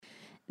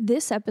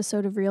This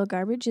episode of Real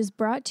Garbage is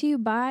brought to you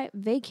by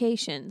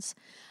Vacations.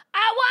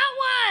 I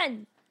want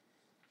one!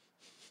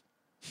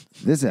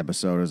 This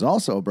episode is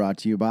also brought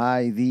to you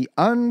by the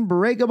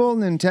Unbreakable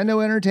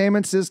Nintendo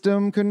Entertainment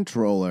System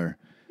controller.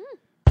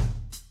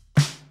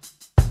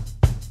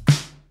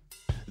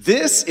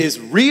 This is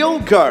Real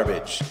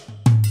Garbage.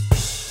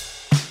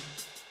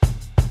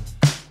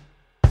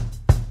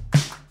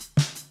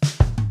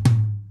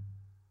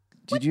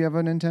 Did you have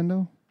a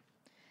Nintendo?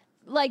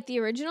 Like the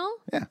original?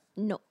 Yeah.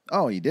 No,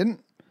 Oh, you didn't?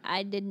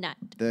 I did not.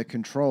 The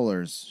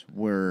controllers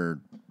were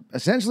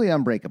essentially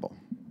unbreakable.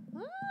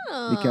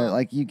 Because,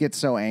 like, you get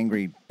so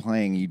angry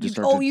playing, you just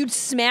start to... You'd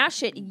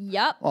smash it.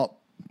 Yup. Well,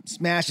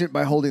 smash it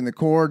by holding the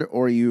cord,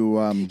 or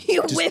you...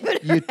 You whip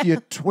it you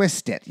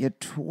twist it. You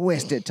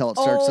twist it till it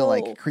starts to, Oh.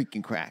 like, creak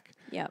and crack.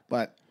 Yep.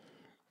 But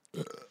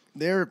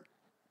they're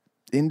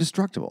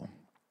indestructible.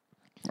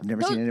 I've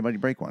never seen anybody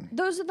break one.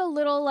 Those are the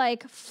little,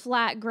 like,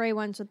 flat gray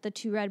ones with the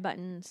two red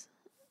buttons.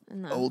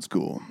 And the, Old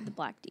school. the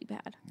black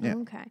D-pad. Yeah.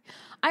 Okay.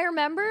 I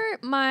remember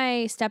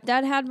my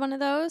stepdad had one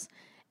of those,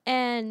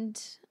 and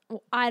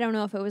I don't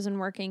know if it was in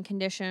working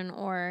condition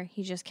or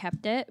he just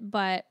kept it,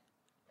 but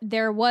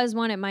there was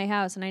one at my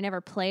house, and I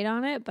never played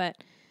on it,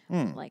 but,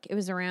 like, it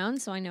was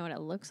around, so I know what it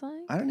looks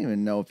like. I don't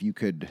even know if you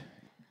could...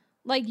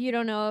 Like, you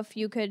don't know if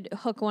you could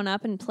hook one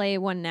up and play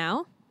one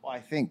now? Well, I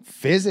think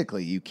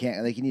physically you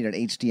can't. Like, you need an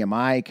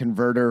HDMI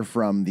converter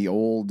from the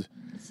old...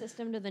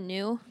 System to the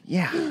new?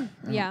 Yeah.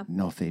 Yeah. I don't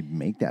know if they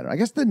make that. I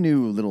guess the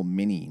new little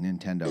mini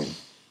Nintendo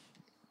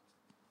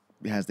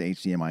has the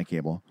HDMI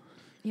cable.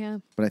 Yeah.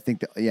 But I think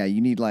that, yeah, you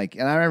need like...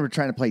 And I remember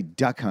trying to play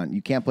Duck Hunt.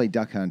 You can't play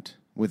Duck Hunt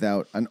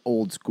without an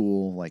old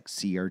school, like,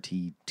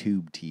 CRT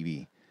tube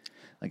TV.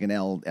 Like an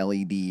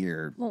LED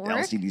or Won't work?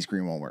 LCD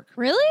screen won't work.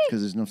 Really?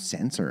 Because there's no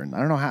sensor. And I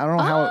don't know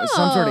how it's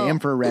some sort of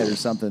infrared or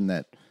something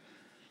that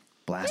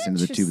blasts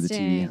into the tube of the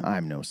TV. Interesting.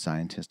 I'm no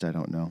scientist. I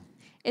don't know.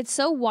 It's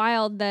so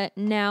wild that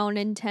now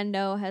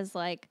Nintendo has,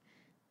 like,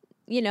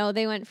 you know,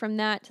 they went from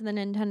that to the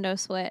Nintendo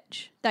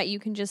Switch that you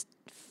can just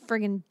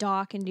friggin'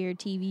 dock into your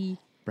TV.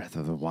 Breath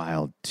of the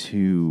Wild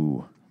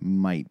 2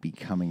 might be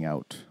coming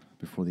out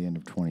before the end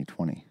of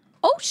 2020.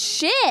 Oh,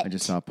 shit! I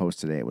just saw a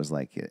post today. It was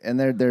like, and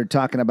they're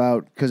talking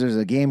about, because there's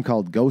a game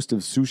called Ghost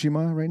of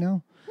Tsushima right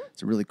now.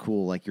 It's a really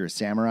cool, like, you're a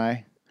samurai.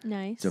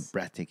 Nice. It's a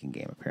breathtaking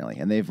game, apparently.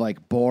 And they've,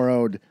 like,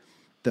 borrowed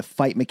the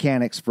fight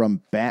mechanics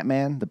from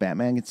Batman, the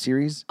Batman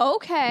series.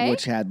 Okay.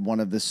 Which had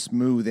one of the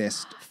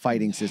smoothest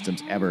fighting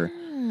systems ever.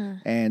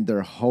 And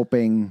they're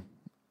hoping...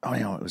 Oh,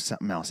 no, it was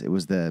something else. It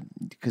was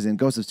because in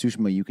Ghost of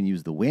Tsushima, you can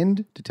use the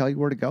wind to tell you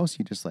where to go. So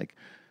you just, like...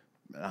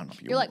 I don't know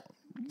if You're like...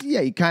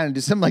 Yeah, you kind of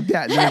do something like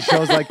that. And then it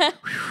shows, like,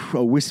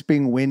 a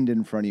wisping wind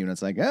in front of you. And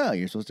it's like, oh,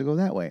 you're supposed to go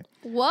that way.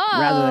 Whoa!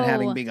 Rather than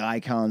having big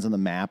icons on the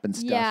map and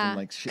stuff Yeah. and,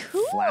 like, shit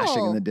Cool.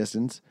 flashing in the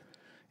distance.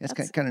 It's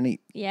kind of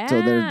neat. Yeah.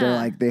 So they're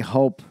like, they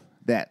hope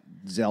that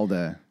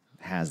Zelda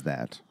has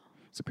that.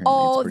 So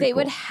apparently it's pretty they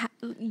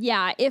cool. would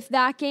yeah, if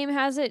that game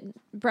has it,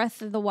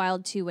 Breath of the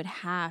Wild 2 would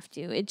have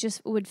to. It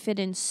just would fit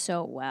in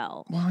so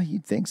well. Well,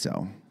 you'd think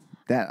so.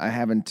 That I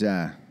haven't,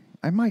 I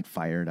might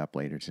fire it up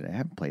later today. I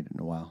haven't played it in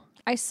a while.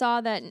 I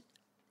saw that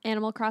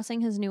Animal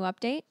Crossing has a new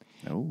update.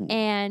 Oh.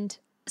 And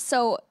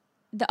so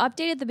the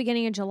update at the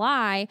beginning of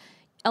July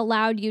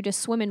allowed you to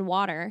swim in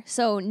water.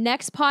 So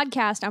next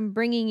podcast, I'm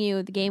bringing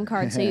you the game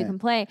card so you can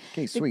play.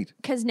 Okay, sweet.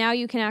 Because now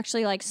you can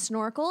actually like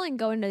snorkel and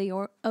go into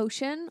the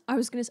ocean. I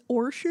was going to say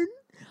ocean.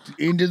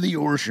 Into the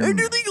ocean.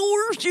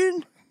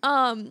 The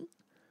ocean.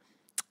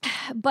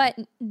 But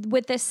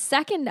with this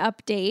second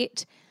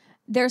update,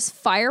 there's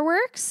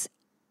fireworks.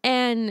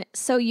 And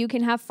so you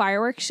can have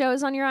fireworks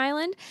shows on your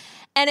island.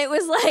 And it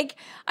was like,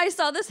 I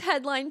saw this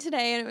headline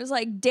today and it was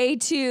like day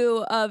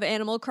 2 of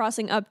Animal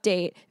Crossing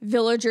update.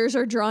 Villagers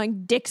are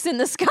drawing dicks in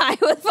the sky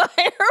with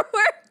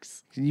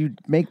fireworks. Can you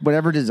make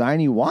whatever design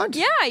you want?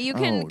 Yeah, you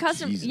can Oh,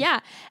 custom. Jesus. Yeah.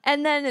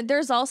 And then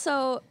there's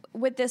also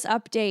with this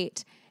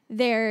update,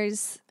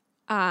 there's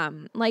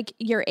like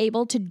you're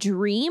able to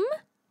dream.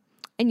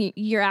 And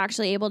you're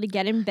actually able to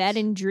get in bed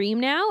and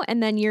dream now.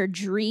 And then your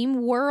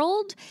dream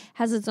world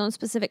has its own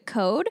specific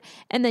code.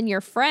 And then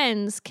your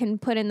friends can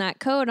put in that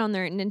code on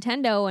their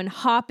Nintendo and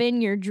hop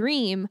in your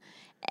dream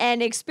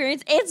and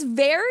experience.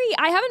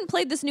 I haven't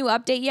played this new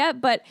update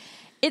yet, but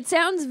it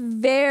sounds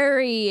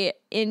very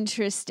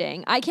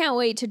interesting. I can't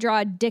wait to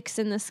draw dicks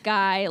in the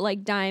sky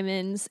like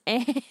diamonds.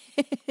 I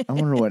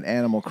wonder what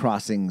Animal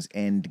Crossing's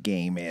end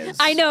game is.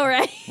 I know,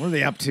 right? What are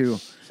they up to?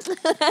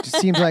 It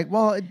just seems like,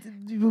 well,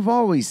 we've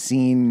always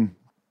seen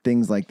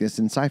things like this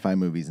in sci-fi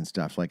movies and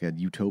stuff, like a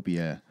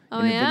utopia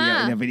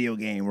in a video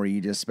game where you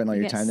just spend all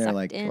your get time there,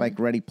 sucked in. like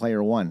Ready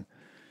Player One,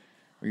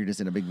 where you're just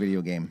in a big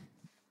video game.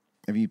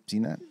 Have you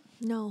seen that?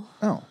 No.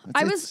 Oh,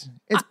 it's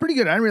pretty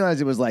good. I didn't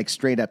realize it was like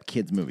straight up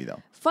kids movie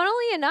though.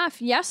 Funnily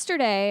enough,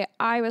 yesterday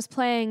I was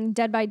playing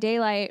Dead by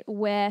Daylight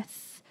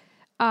with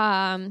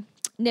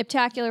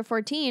Niptacular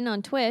 14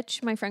 on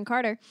Twitch, my friend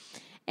Carter,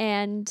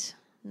 and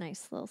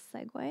nice little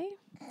segue.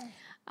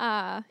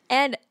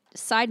 And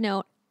side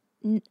note,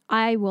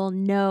 I will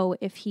know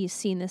if he's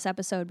seen this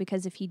episode,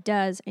 because if he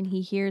does and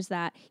he hears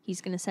that,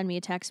 he's going to send me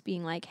a text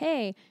being like,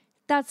 hey,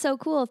 that's so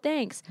cool.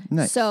 Thanks.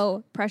 Nice.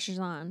 So pressure's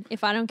on.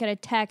 If I don't get a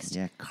text,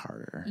 Yeah,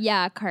 Carter.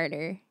 yeah,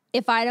 Carter.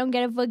 If I don't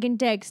get a fucking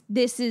text,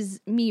 this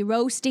is me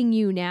roasting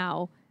you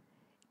now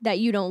that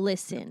you don't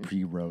listen.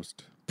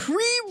 Pre-roast.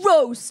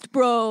 Pre-roast,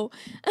 bro.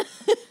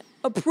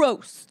 A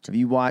prost. Have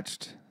you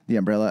watched The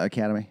Umbrella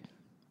Academy?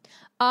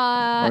 Or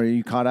are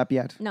you caught up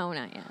yet? No,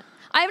 not yet.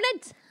 I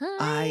haven't had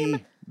time.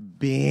 I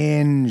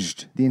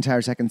binged the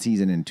entire second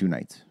season in 2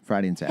 nights,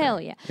 Friday and Saturday. Hell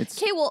yeah.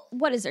 Okay, well,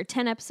 what is there,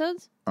 10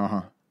 episodes?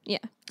 Uh-huh. Yeah.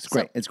 It's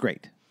great. It's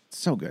great. It's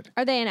so good.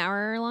 Are they an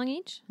hour long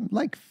each?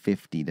 Like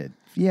 50 to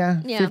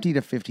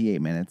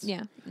 58 minutes.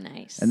 Yeah.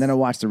 Nice. And then I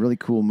watched a really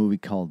cool movie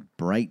called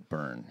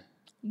Brightburn.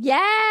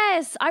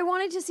 Yes, I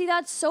wanted to see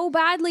that so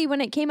badly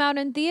when it came out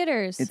in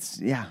theaters.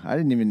 I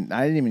didn't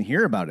even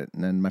hear about it.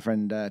 And then my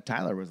friend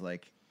Tyler was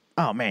like,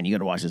 "Oh man, you got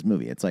to watch this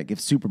movie. It's like if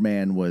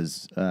Superman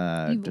was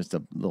just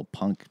a little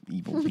punk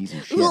evil piece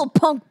of shit." Little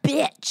punk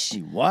bitch.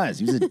 He was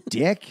a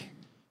dick.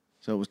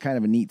 So it was kind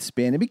of a neat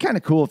spin. It'd be kind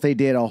of cool if they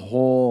did a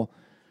whole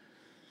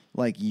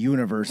like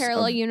universe,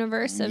 Parallel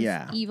universe of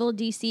yeah. evil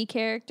DC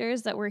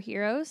characters that were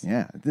heroes.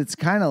 Yeah, it's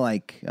kind of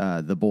like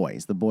The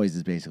Boys. The Boys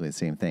is basically the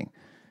same thing.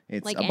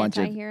 It's Like a bunch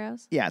of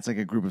anti-heroes? Yeah, it's like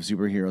a group of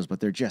superheroes, but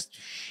they're just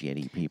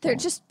shitty people. They're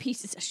just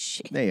pieces of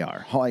shit. They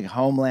are. Like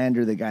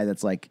Homelander, the guy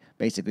that's like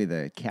basically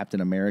the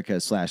Captain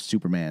America /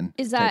 Superman.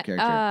 Is type that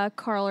character.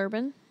 Carl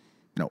Urban?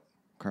 No,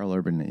 Carl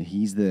Urban.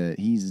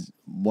 He's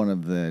one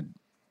of the.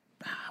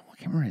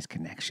 I can't remember his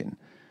connection.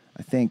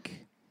 I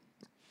think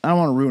I don't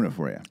want to ruin it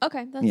for you.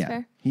 Okay, that's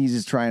fair. He's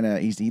just trying to.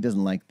 He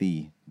doesn't like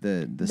the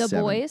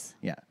seven. Boys?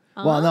 Yeah.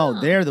 Well, no,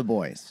 they're the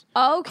boys.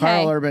 Okay.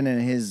 Carl Urban and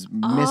his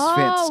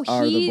misfits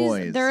are the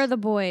boys. They're the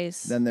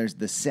boys. Then there's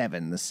the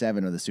seven. The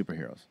seven are the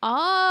superheroes.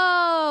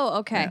 Oh,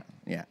 okay.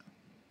 Yeah.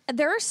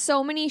 There are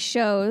so many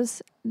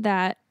shows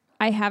that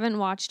I haven't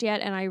watched yet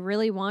and I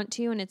really want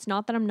to, and it's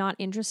not that I'm not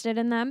interested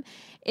in them.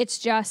 It's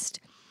just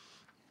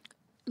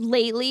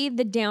lately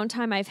the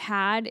downtime I've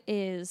had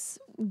is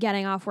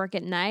getting off work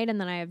at night,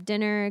 and then I have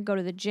dinner, go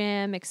to the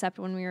gym, except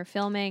when we were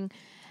filming.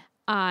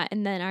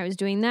 And then I was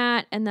doing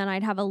that, and then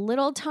I'd have a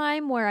little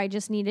time where I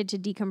just needed to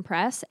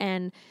decompress.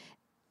 And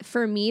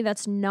for me,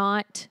 that's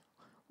not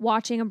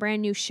watching a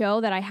brand new show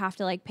that I have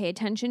to like pay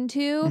attention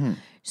to. Mm-hmm.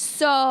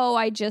 So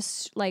I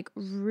just like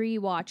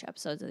rewatch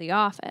episodes of The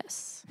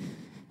Office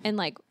and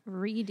like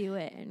redo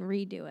it and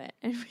redo it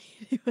and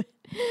redo it.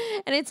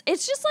 And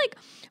it's just like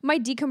my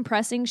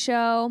decompressing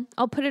show.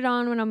 I'll put it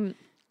on when I'm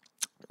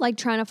like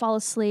trying to fall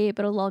asleep.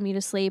 It'll lull me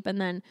to sleep.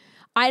 And then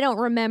I don't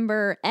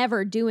remember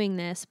ever doing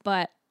this,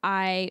 but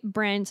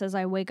Brandon says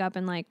I wake up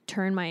and like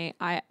turn my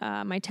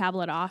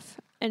tablet off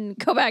and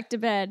go back to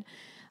bed.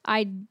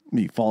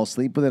 You fall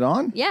asleep with it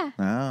on? Yeah.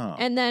 Oh.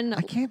 And then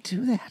I can't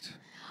do that.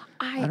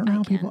 I don't know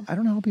how can. people. I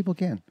don't know how people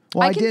can.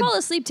 Well, I can did. fall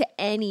asleep to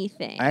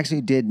anything. I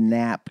actually did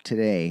nap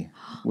today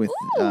with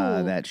Ooh.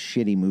 that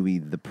shitty movie,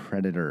 The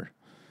Predator.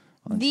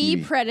 On The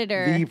TV.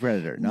 Predator. The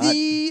Predator.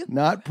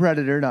 Not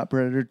Predator. Not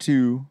Predator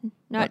 2.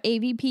 Not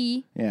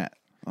AVP. Yeah.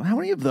 Well, how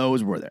many of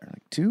those were there?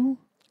 Like 2?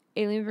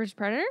 Alien vs.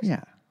 Predator?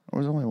 Yeah. Or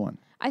was only 1?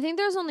 I think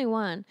there was only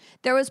one.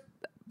 There was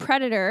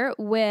Predator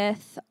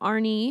with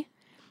Arnie.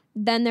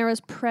 Then there was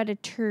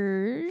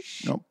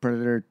Predators. No,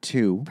 Predator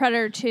 2.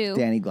 Predator 2.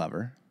 Danny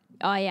Glover.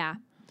 Oh, yeah.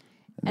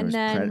 And And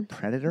there was then-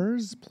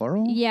 Predators,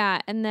 plural? Yeah,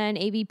 and then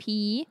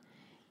AVP.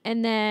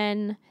 And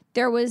then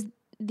there was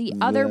the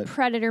other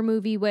Predator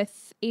movie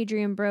with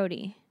Adrian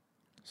Brody.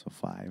 So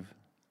 5.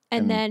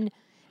 And then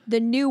the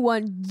new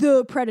one,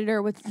 The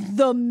Predator with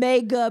the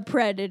Mega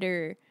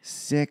Predator.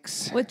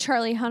 6. With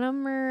Charlie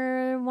Hunnam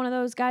or one of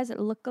those guys that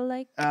look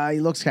alike. He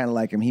looks kind of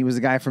like him. He was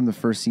the guy from the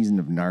first season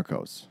of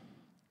Narcos.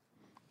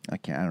 I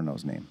don't know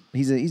his name.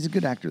 He's a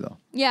good actor though.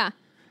 Yeah.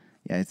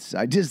 Yeah,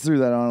 I just threw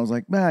that on. I was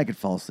like, man, I could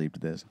fall asleep to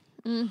this.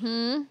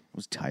 Mm-hmm. I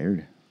was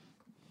tired.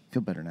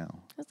 Feel better now.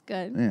 That's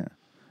good. Yeah.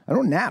 I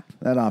don't nap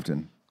that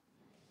often.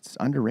 It's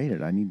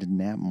underrated. I need to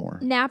nap more.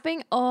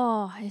 Napping,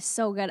 is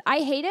so good.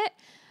 I hate it.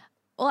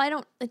 Well,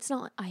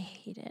 I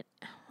hate it.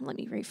 Let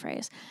me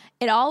rephrase.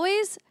 It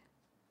always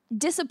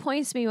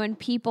disappoints me when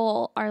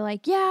people are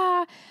like,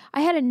 yeah,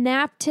 I had a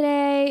nap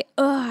today.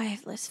 I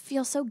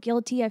feel so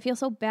guilty. I feel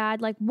so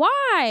bad. Like,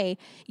 why?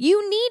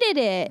 You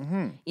needed it.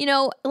 Mm-hmm. You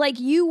know, like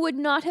you would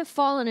not have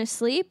fallen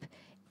asleep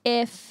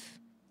if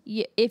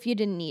you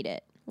didn't need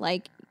it.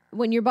 Like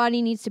when your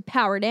body needs to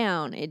power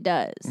down, it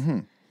does. Mm-hmm.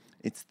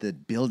 It's the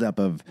buildup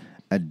of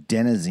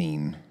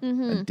adenosine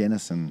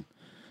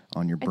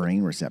on your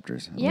brain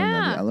receptors.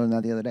 I learned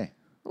that the other day.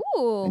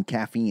 Ooh. And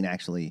caffeine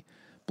actually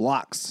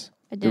blocks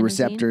the Adenosine?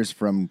 receptors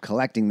from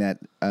collecting that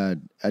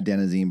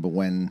adenosine, but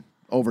when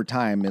over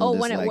time it'll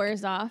just when it like,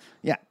 wears off.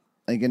 yeah,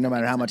 like no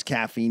matter how much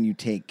caffeine you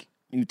take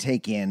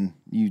in,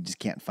 you just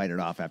can't fight it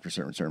off after a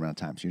certain amount of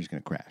time. So you're just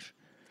gonna crash.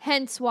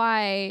 Hence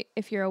why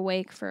if you're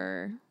awake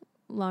for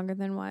longer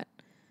than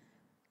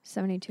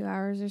 72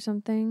 hours or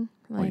something,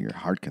 Or your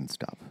heart can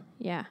stop.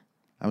 yeah.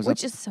 I was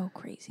which up. is so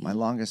crazy. My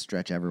longest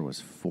stretch ever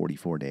was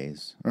 44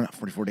 days. Or not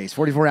 44 days,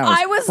 44 hours.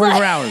 I was 44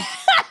 like- hours.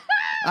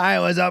 I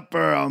was up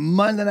for a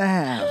month and a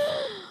half.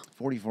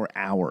 44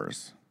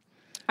 hours.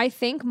 I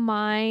think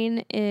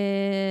mine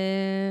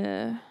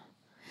is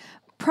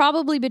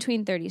probably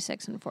between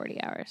 36 and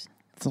 40 hours.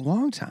 It's a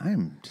long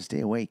time to stay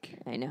awake.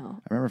 I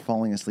know. I remember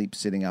falling asleep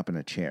sitting up in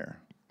a chair.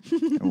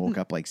 I woke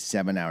up like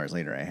 7 hours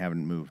later. I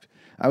haven't moved.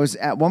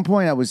 At one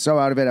point, I was so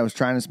out of it, I was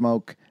trying to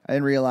smoke. I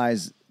didn't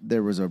realize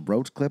there was a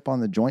roach clip on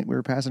the joint we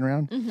were passing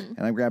around. And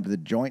I grabbed the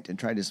joint and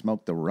tried to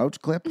smoke the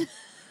roach clip.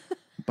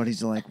 But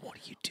he's like, what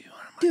are you doing?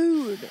 I'm like,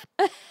 Dude.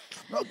 I'm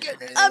not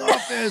getting anything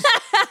off this.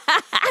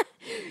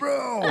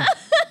 Bro.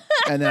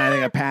 And then I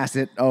think I passed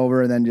it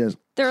over and then just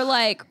They're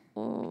like,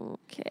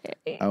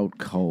 okay. out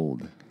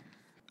cold.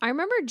 I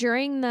remember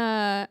during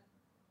the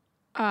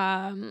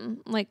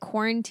like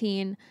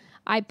quarantine,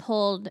 I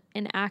pulled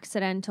an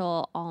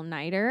accidental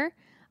all-nighter.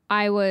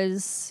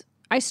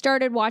 I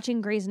started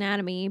watching Grey's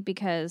Anatomy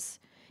because,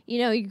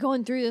 you're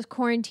going through this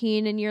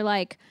quarantine and you're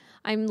like,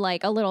 I'm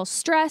like a little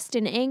stressed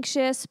and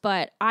anxious,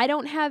 but I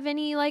don't have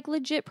any like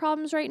legit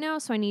problems right now.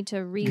 So I need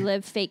to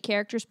relive fake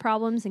characters'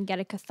 problems and get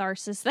a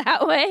catharsis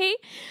that way.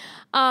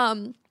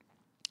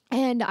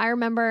 And I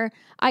remember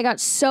I got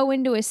so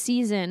into a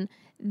season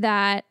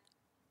that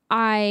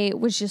I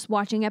was just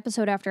watching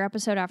episode after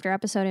episode after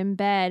episode in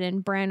bed,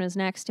 and Bran was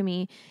next to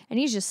me and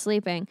he's just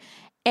sleeping.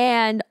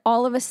 And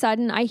all of a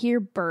sudden I hear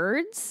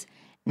birds.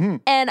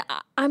 And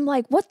I'm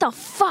like, what the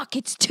fuck?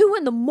 It's 2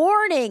 a.m.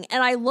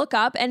 And I look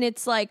up and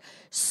it's like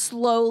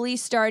slowly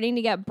starting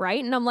to get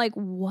bright. And I'm like,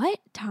 what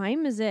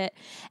time is it?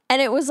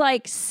 And it was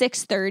like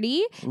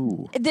 6:30.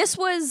 Ooh. This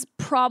was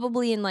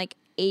probably in like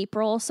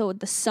April. So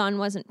the sun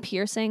wasn't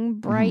piercing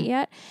bright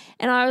yet.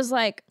 And I was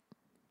like,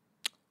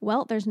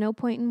 well, there's no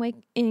point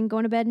in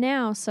going to bed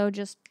now. So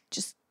just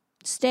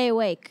stay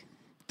awake.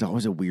 It's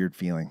always a weird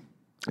feeling.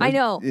 I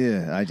know.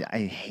 Yeah, I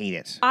hate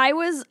it. I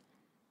was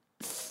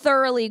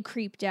thoroughly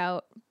creeped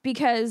out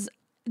because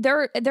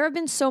there have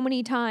been so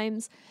many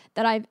times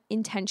that I've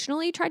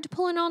intentionally tried to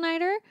pull an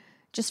all-nighter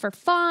just for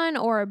fun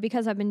or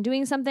because I've been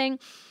doing something.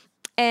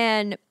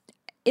 And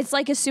it's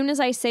like as soon as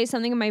I say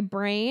something in my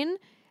brain,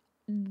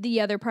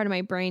 the other part of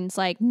my brain's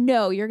like,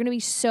 no, you're going to be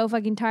so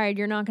fucking tired.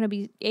 You're not going to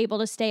be able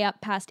to stay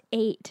up past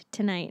 8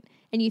 tonight.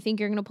 And you think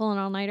you're going to pull an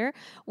all-nighter.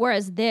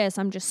 Whereas this,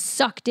 I'm just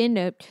sucked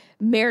into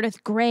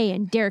Meredith Grey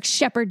and Derek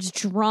Shepherd's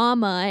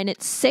drama, and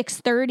it's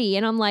 6:30,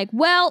 and I'm like,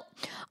 well,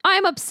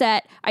 I'm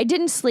upset. I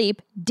didn't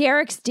sleep.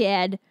 Derek's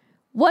dead.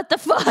 What the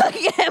fuck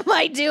am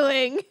I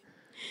doing?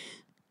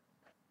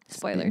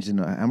 Spoilers.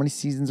 How many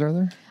seasons are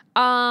there?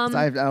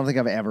 I don't think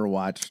I've ever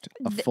watched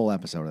a full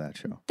episode of that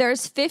show.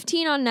 There's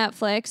 15 on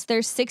Netflix.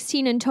 There's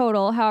 16 in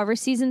total. However,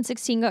 season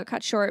 16 got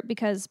cut short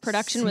because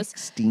production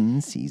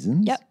 16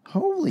 seasons? Yep.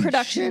 Holy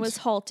production shit. was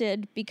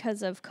halted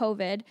because of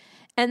COVID.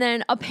 And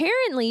then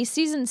apparently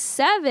season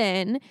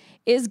 7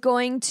 is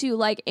going to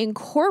like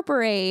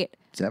incorporate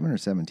 7 or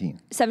 17?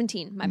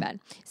 17, my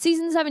bad.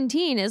 Season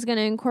 17 is going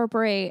to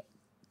incorporate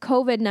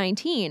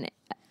COVID-19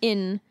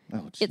 in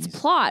its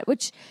plot,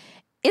 which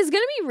is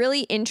going to be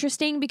really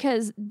interesting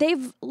because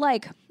they've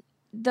like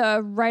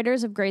the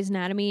writers of Grey's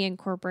Anatomy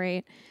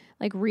incorporate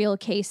like real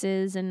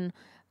cases and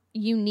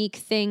unique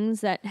things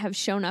that have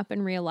shown up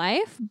in real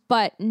life,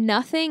 but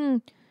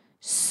nothing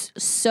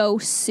so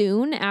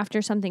soon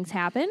after something's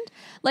happened.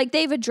 Like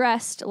they've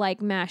addressed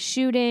like mass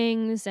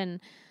shootings and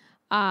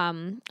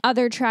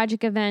other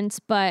tragic events,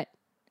 but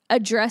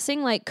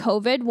addressing like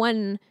COVID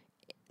when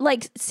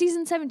like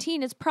season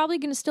 17 is probably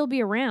going to still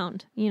be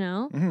around,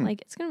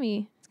 like it's going to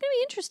be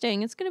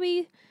interesting. It's going to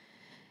be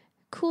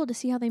cool to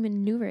see how they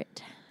maneuver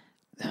it.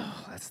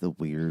 Oh, that's the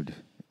weird.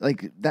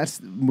 Like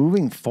that's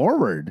moving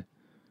forward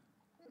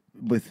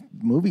with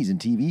movies and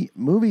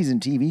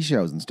TV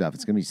shows and stuff.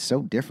 It's going to be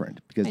so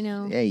different because I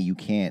know. A, you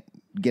can't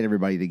get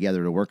everybody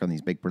together to work on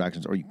these big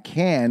productions, or you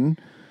can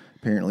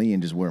apparently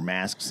and just wear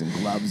masks and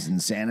gloves and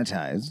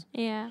sanitize.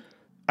 Yeah.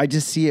 I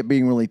just see it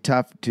being really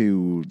tough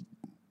to,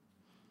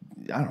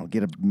 I don't know,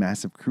 get a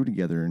massive crew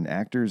together. And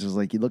actors is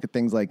like, you look at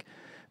things like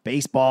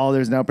baseball,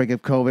 there's an outbreak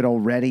of COVID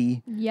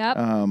already. Yep.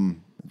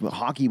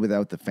 Hockey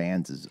without the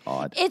fans is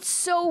odd. It's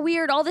so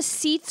weird. All the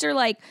seats are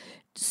like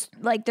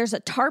there's a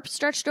tarp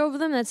stretched over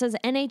them that says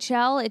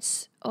NHL.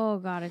 It's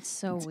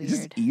so weird. It's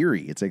just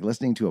eerie. It's like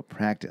listening to a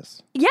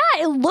practice. Yeah,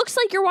 it looks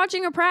like you're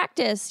watching a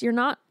practice. You're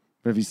not.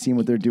 But have you seen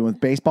what they're doing with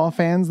baseball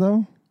fans,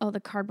 though? Oh, the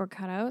cardboard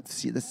cutouts.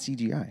 See, that's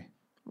CGI.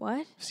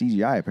 What?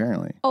 CGI,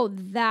 apparently. Oh,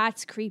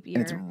 that's creepier.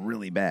 And it's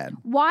really bad.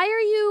 Why are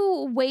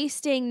you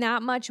wasting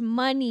that much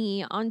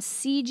money on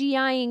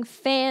CGIing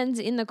fans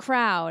in the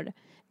crowd?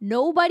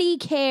 Nobody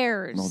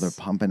cares. No, they're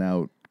pumping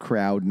out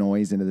crowd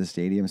noise into the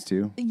stadiums,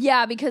 too.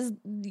 Yeah, because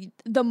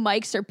the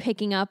mics are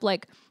picking up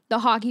like the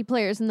hockey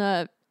players and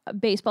the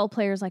baseball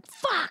players like,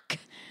 fuck.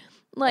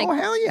 Like, oh,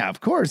 hell yeah, of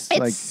course.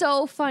 It's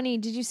so funny.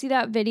 Did you see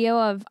that video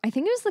of, I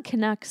think it was the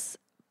Canucks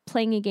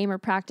playing a game or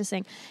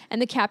practicing,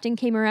 and the captain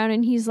came around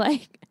and he's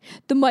like,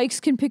 the mics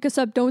can pick us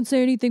up, don't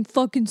say anything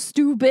fucking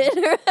stupid.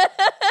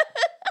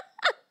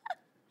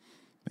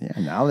 Yeah,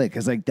 Yeah, now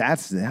because like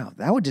that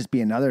would just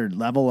be another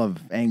level of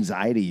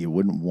anxiety you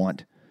wouldn't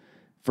want.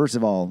 First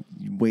of all,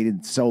 you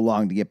waited so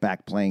long to get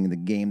back playing the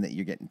game that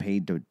you're getting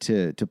paid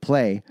to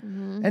play,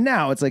 and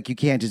now it's like you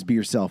can't just be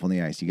yourself on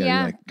the ice. You got to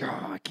be like,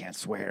 oh, I can't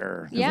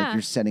swear. 'Cause, like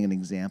you're setting an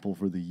example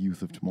for the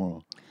youth of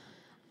tomorrow.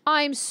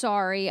 I'm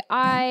sorry.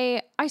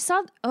 I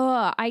saw.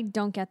 I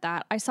don't get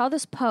that. I saw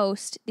this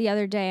post the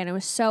other day, and it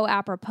was so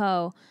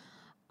apropos.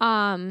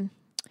 My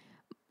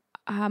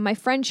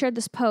friend shared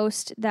this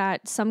post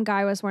that some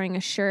guy was wearing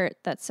a shirt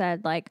that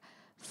said like,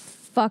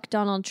 "Fuck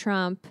Donald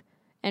Trump,"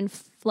 and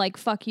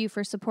fuck you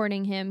for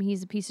supporting him.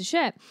 He's a piece of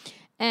shit.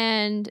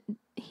 And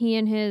he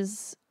and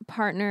his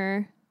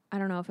partner, I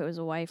don't know if it was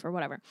a wife or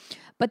whatever,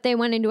 but they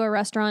went into a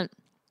restaurant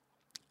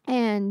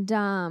and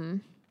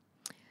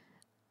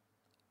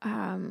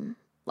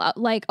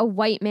like a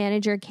white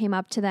manager came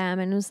up to them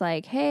and was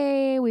like,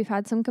 "Hey, we've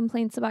had some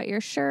complaints about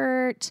your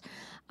shirt.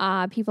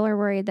 People are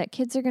worried that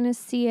kids are going to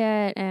see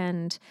it.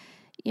 And,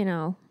 you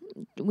know,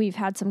 we've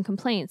had some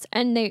complaints."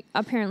 And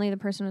apparently the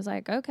person was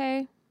like,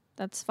 "Okay,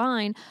 that's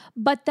fine."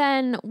 But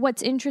then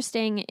what's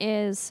interesting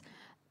is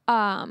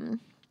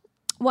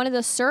one of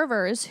the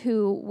servers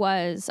who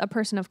was a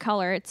person of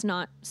color, it's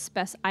not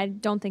I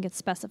don't think it's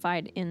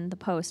specified in the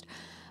post,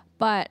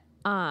 but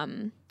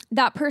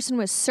that person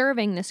was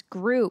serving this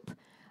group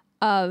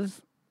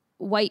of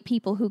white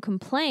people who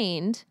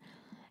complained,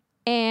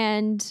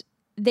 and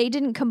they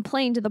didn't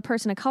complain to the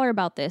person of color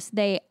about this.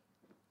 They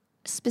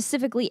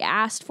specifically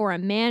asked for a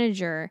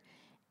manager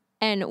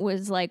and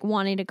was like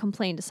wanting to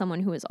complain to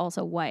someone who was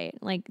also white.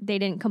 Like they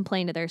didn't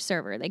complain to their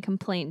server. They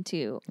complained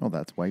to... Oh,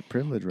 that's white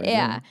privilege right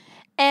Yeah. there.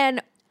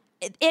 And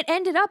it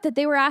ended up that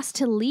they were asked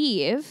to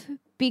leave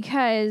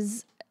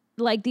because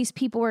like these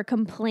people were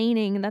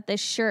complaining that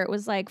this shirt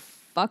was like,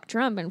 "Fuck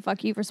Trump" and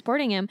 "fuck you for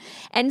supporting him,"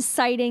 and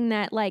citing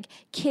that like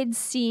kids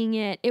seeing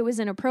it was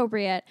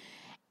inappropriate.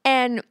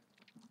 And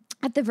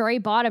at the very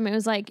bottom, it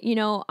was like, you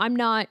know, I'm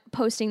not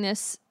posting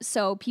this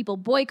so people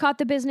boycott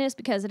the business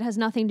because it has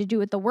nothing to do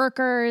with the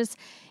workers,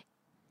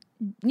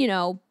 you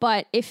know,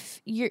 but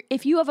if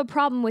you have a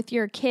problem with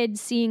your kid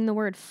seeing the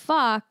word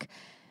fuck,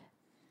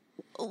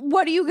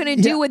 what are you going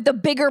to do with the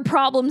bigger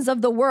problems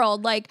of the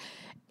world? Like,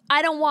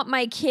 I don't want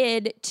my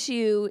kid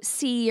to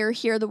see or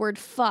hear the word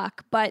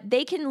fuck, but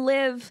they can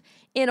live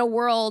in a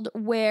world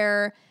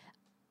where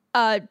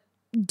a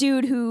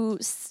dude who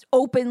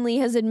openly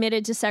has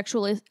admitted to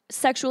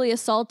sexually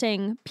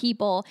assaulting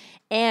people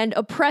and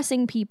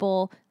oppressing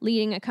people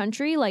leading a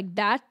country, like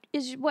that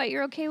is what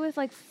you're okay with?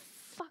 Like,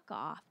 fuck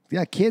off.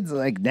 Yeah, kids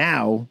like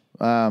now,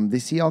 they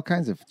see all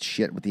kinds of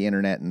shit with the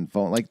internet and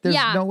phone. Like, there's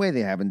no way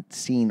they haven't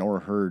seen or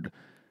heard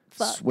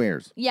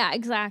swears. Yeah,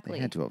 exactly.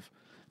 They had to have.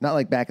 Not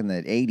like back in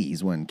the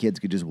 80s when kids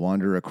could just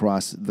wander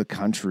across the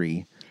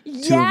country to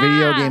a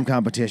video game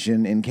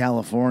competition in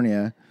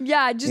California.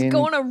 Yeah, just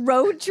go on a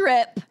road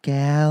trip.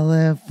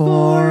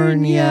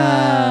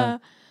 California.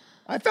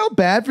 I felt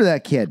bad for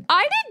that kid.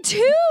 I did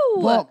too.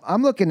 Well,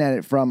 I'm looking at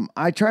it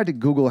I tried to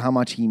Google how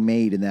much he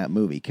made in that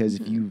movie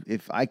because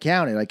if I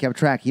counted, I kept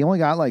track. He only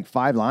got like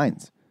 5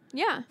 lines.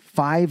 Yeah.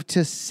 5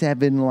 to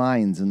 7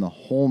 lines in the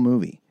whole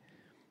movie.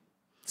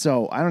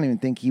 So I don't even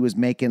think he was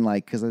making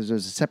like, because there's a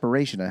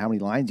separation of how many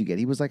lines you get.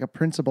 He was like a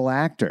principal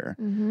actor,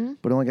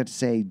 but only got to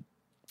say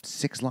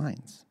 6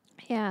 lines.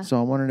 Yeah.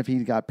 So I'm wondering if he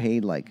got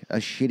paid like a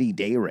shitty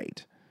day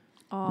rate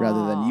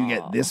rather than you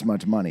get this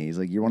much money. He's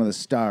like, you're one of the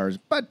stars,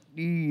 but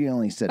you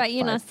only said But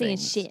you're 5 not saying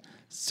things. shit.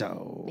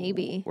 So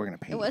Maybe. we're going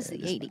to pay It was you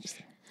the this 80s.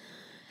 much.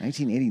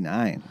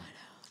 1989.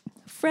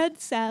 Fred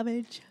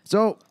Savage.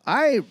 So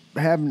I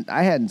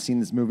hadn't seen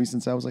this movie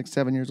since I was like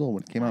 7 years old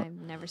when it came out. I've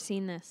never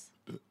seen this.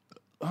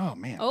 Oh,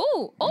 man.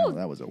 Oh, No,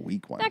 that was a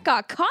weak one. that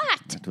got caught.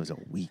 That was a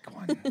weak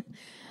one.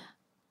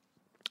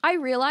 I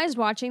realized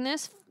watching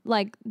this,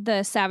 like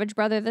the Savage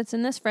brother that's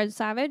in this, Fred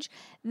Savage,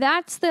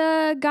 that's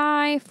the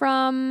guy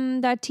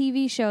from that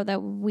TV show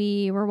that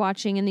we were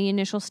watching in the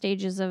initial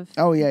stages of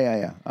Oh,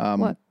 yeah.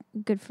 what?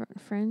 Good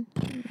friend?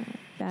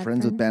 Bad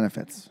Friends with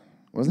Benefits.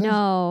 Wasn't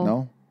No. it?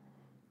 No.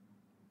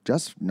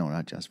 No,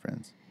 not Just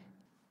Friends.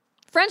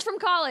 Friends from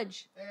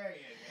College. There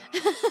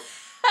you go.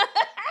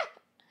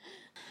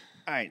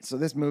 All right, so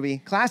this movie,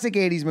 classic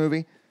 80s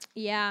movie,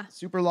 Yeah,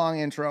 super long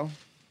intro,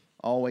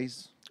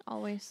 always.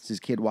 always. It's his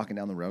kid walking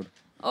down the road.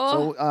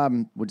 Oh.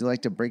 So would you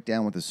like to break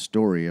down what the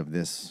story of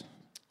this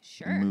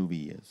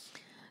movie is?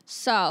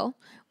 So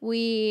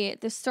the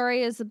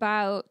story is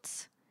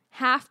about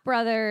half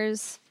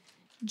brothers,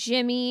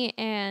 Jimmy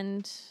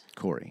and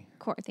Corey.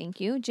 Thank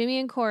you, Jimmy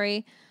and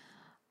Corey,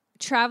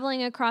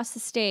 traveling across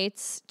the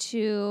states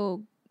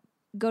to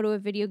go to a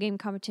video game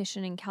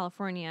competition in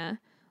California.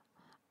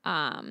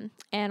 And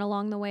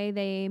along the way,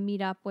 they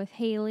meet up with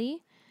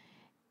Haley,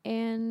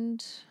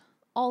 and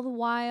all the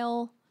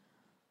while,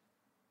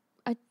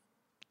 a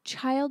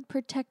Child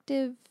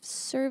Protective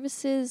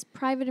Services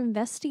private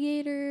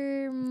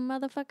investigator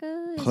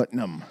motherfucker.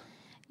 Putnam.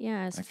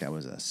 Yeah, That guy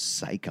was a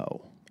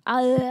psycho.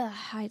 I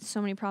had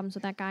so many problems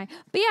with that guy.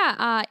 But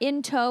yeah,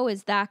 in tow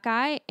is that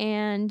guy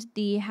and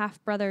the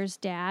half brother's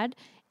dad.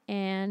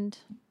 and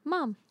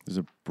mom. There's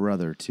a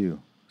brother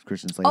too,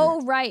 Christian Slater.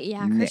 Oh, right.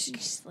 Yeah, Nick. Christian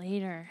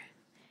Slater.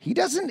 He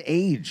doesn't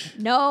age.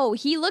 No,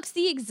 he looks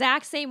the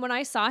exact same. When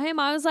I saw him,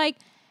 I was like,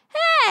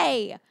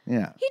 hey,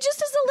 Yeah. he just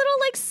has a little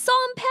like salt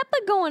and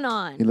pepper going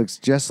on. He looks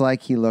just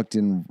like he looked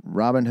in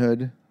Robin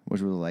Hood,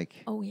 which was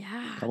like Oh,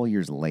 yeah. a couple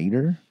years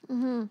later.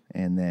 Mm-hmm.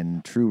 And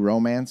then True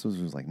Romance was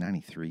like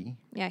 93.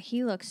 Yeah,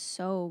 he looks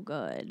so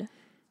good.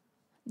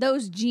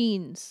 Those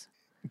jeans.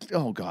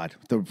 Oh, God.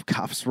 The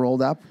cuffs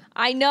rolled up.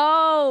 I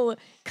know.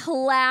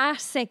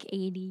 Classic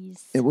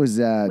 80s. It was...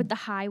 with the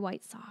high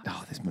white socks.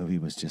 Oh, this movie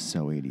was just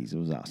so 80s. It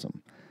was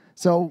awesome.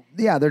 So,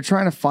 yeah, they're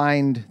trying to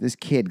find this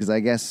kid because I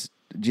guess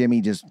Jimmy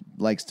just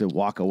likes to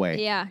walk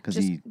away. Yeah, Because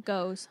just he...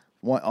 goes.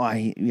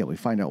 we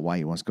find out why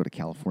he wants to go to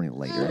California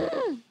later.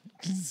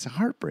 It's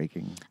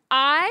heartbreaking.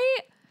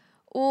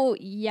 Well,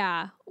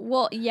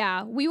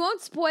 yeah. We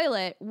won't spoil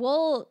it.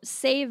 We'll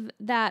save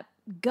that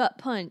gut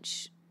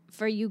punch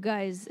for you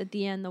guys at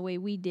the end the way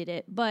we did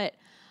it. But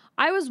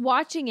I was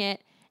watching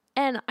it,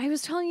 and I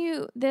was telling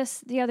you this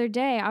the other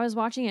day. I was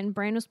watching it, and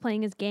Bran was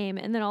playing his game,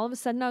 and then all of a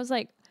sudden I was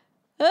like,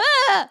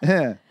 ah!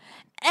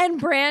 And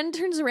Bran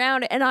turns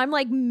around, and I'm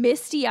like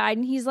misty-eyed,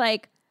 and he's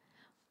like,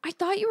 I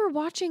thought you were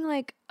watching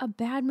like a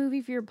bad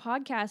movie for your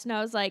podcast. And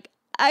I was like,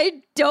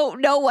 I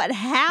don't know what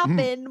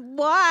happened.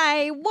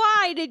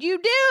 Why did you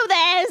do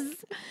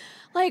this?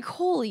 Like,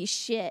 holy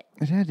shit.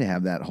 It had to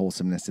have that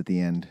wholesomeness at the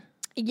end.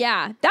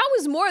 Yeah, that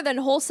was more than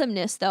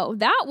wholesomeness, though.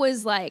 That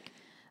was like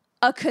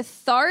a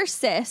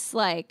catharsis.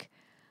 Like,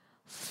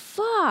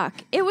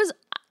 fuck. It was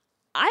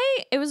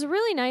a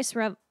really nice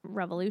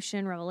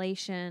revelation.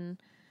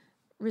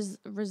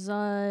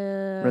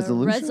 Resolution?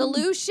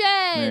 Resolution.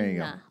 There you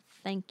go.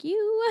 Thank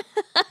you.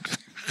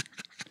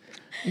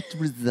 It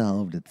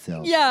resolved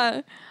itself.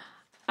 Yeah.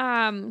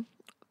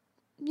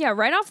 Yeah,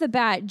 right off the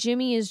bat,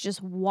 Jimmy is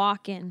just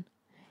walking.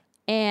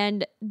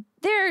 And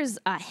there's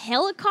a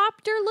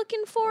helicopter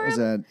looking for There's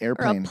him. an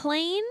airplane. Or a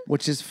plane.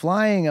 Which is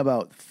flying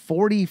about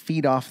 40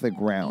 feet off the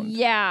ground.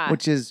 Yeah.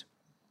 Which is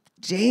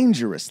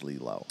dangerously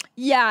low.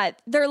 Yeah,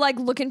 they're like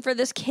looking for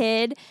this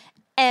kid,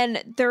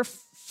 and they're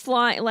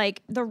flying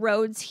like the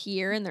road's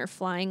here, and they're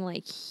flying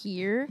like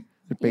here.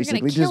 They're You're basically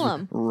gonna kill just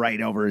him.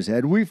 right over his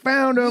head. We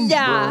found him.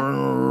 Yeah.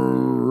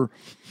 Brrr.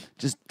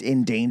 Just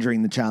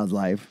endangering the child's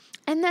life.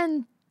 And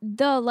then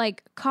the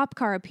like cop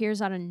car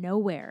appears out of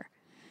nowhere.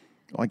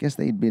 Well, I guess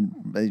they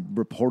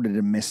reported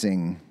him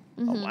missing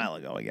a while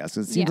ago, I guess.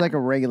 It seems Mm-hmm. Yeah. like a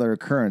regular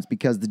occurrence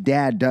because the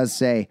dad does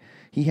say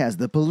he has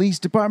the police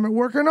department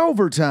working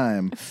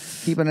overtime,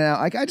 keeping it out.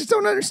 I just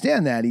don't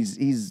understand that.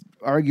 He's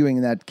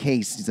arguing that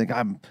case. He's like,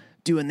 I'm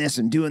doing this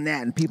and doing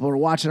that, and people are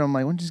watching him. I'm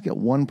like, why don't you just get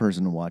one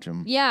person to watch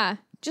him Yeah,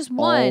 just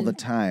one. all the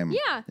time?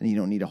 Yeah. And you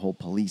don't need a whole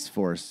police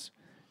force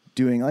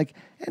doing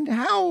and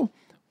how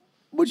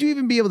would you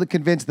even be able to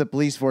convince the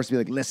police force to be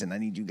like, listen, I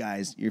need you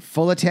guys, your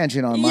full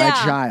attention on my Yeah.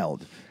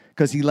 child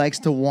because he likes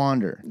to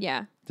wander.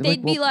 Yeah. They're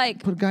They'd be "Well,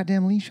 like, put a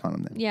goddamn leash on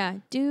him then. yeah,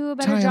 do a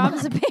better Tie him job up.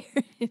 as a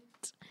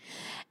parent.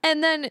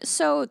 And then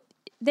so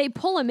they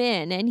pull him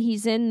in, and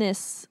he's in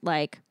this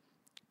like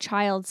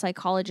child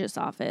psychologist's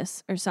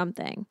office or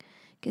something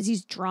because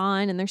he's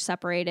drawn and they're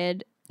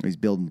separated. He's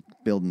building.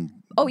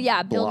 Oh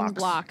yeah, building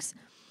blocks.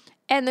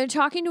 And they're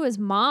talking to his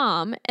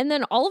mom, and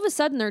then all of a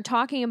sudden they're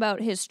talking about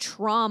his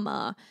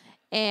trauma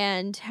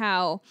and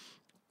how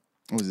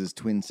It was his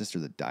twin sister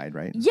that died,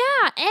 right?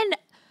 yeah, and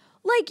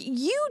like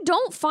you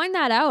don't find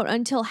that out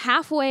until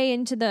halfway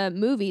into the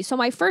movie. So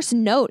my first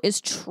note is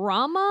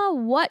trauma.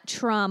 What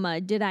trauma?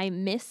 Did I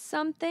miss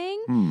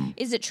something?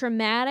 Is it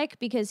traumatic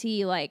because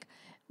he like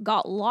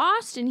got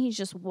lost and he's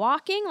just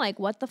walking? Like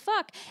what the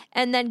fuck?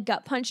 And then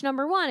gut punch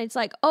number 1. It's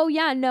like, oh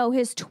yeah, no,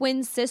 his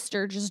twin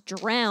sister just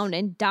drowned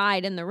and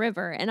died in the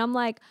river. And I'm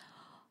like,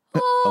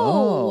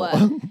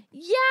 oh.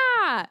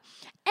 Yeah.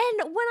 And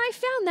when I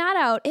found that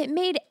out, it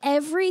made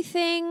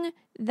everything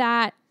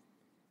that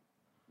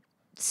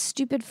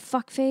stupid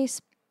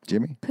fuckface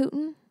Jimmy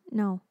Putin?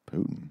 No.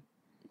 Putin.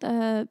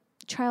 The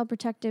child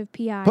protective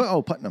PI.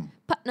 Putnam.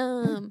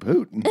 Putnam.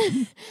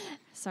 Putin.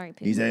 Sorry,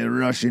 Putin. He's a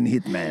Russian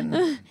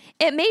hitman.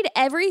 It made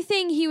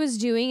everything he was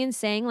doing and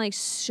saying like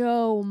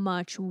so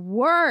much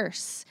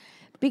worse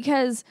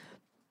because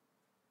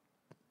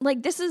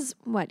like this is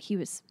what he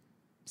was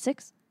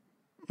 6,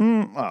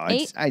 Oh,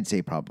 8? I'd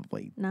say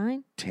probably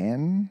 9.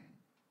 10.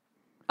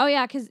 Oh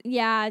yeah,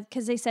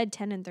 because they said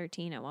 10 and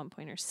 13 at one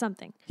point or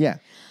something. Yeah.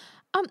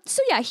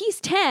 So yeah, he's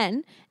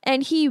 10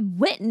 and he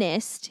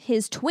witnessed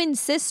his twin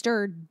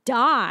sister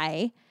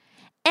die,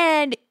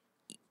 and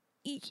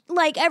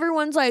like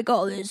everyone's like,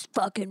 "Oh, this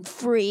fucking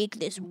freak,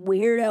 this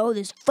weirdo,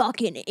 this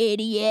fucking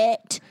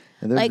idiot."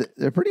 And Like-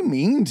 they're pretty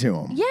mean to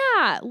him.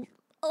 Yeah.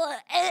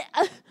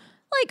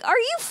 Like, are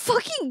you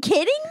fucking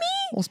kidding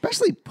me? Well,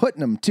 especially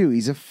Putnam too.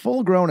 He's a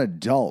full-grown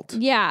adult.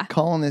 Yeah.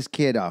 Calling this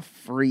kid a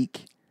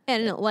freak.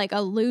 And like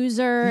a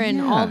loser and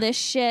Yeah. all this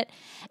shit.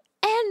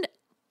 And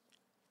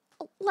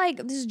like,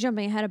 this is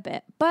jumping ahead a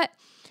bit, but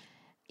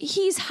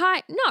he's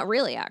not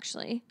really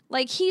actually.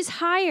 Like, he's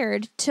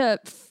hired to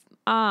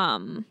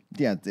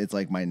Yeah, it's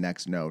like my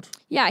next note.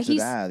 Yeah, It said,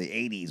 he's the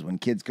 80s when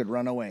kids could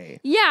run away.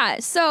 yeah.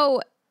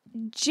 So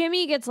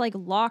Jimmy gets like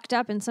locked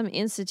up in some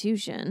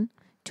institution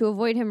to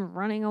avoid him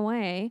running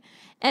away,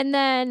 and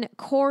then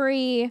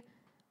Corey.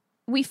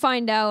 We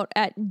find out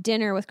at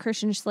dinner with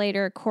Christian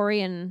Slater,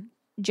 Corey and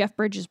Jeff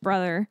Bridges'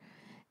 brother,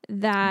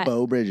 that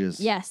Bo Bridges.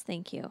 yes,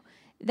 thank you.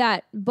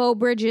 That Bo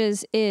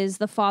Bridges is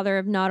the father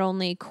of not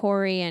only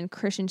Corey and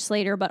Christian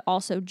Slater, but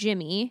also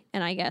Jimmy,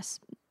 and I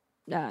guess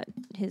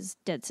his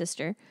dead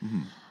sister.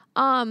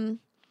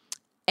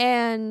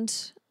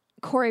 And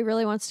Corey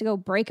really wants to go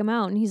break him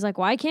out, and he's like,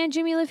 "Why can't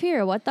Jimmy live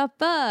here? What the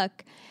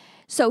fuck?"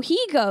 So he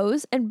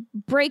goes and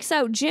breaks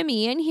out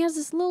Jimmy, and he has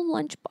this little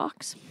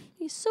lunchbox.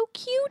 He's so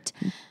cute.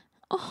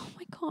 Oh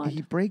my God.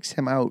 He breaks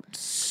him out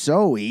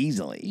so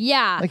easily.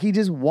 Yeah. Like he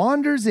just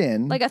wanders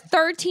in. Like a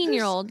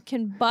 13-year-old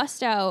can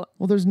bust out.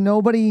 Well, there's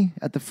nobody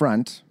at the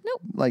front.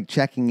 Nope. Like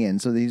checking in.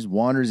 So he just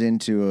wanders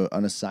into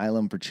an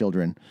asylum for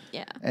children.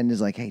 Yeah. And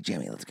is like, hey,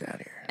 Jimmy, let's get out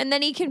of here. And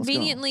then he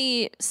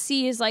conveniently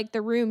sees like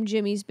the room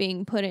Jimmy's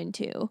being put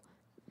into.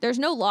 There's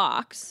no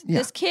locks. Yeah.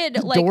 This kid,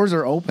 The like, doors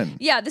are open.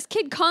 yeah, this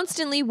kid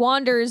constantly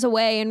wanders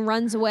away and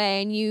runs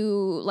away, and you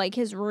like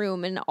his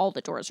room, and all the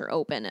doors are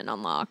open and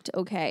unlocked.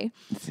 Okay.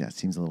 Yeah, it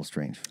seems a little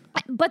strange.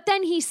 But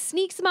then he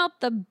sneaks him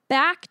out the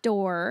back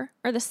door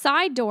or the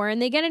side door,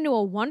 and they get into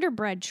a Wonder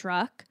Bread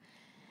truck.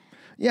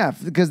 Yeah,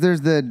 because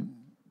there's the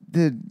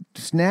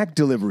snack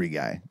delivery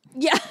guy.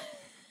 Yeah. I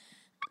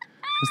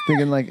was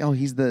thinking like, oh,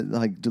 he's the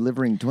like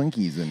delivering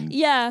Twinkies and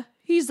Yeah.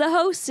 He's the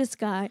hostess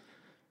guy.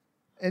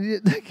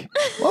 like,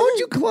 why would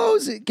you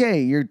close it?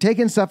 Okay, you're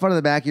taking stuff out of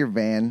the back of your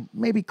van.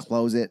 Maybe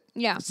close it.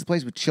 Yeah. It's a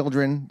place with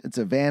children. It's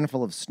a van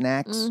full of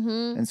snacks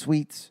and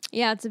sweets.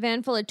 Yeah, it's a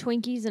van full of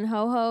Twinkies and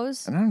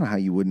ho-hos. And I don't know how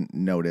you wouldn't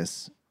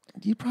notice.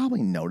 You'd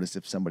probably notice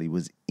if somebody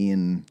was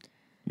in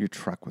your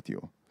truck with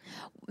you.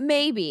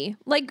 Maybe.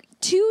 Like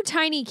 2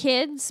 tiny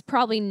kids,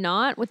 probably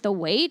not with the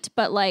weight,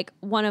 but like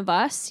one of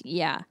us,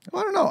 yeah.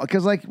 Well, I don't know,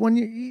 because like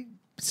when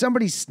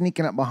somebody's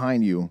sneaking up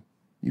behind you,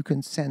 you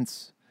can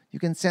sense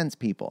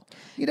people.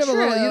 You'd have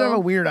True. you'd have a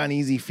weird,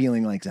 uneasy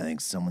feeling like I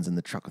think someone's in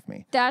the truck with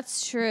me.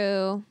 That's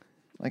true.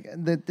 Like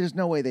there's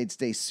no way they'd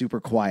stay super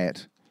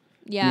quiet.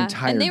 Yeah.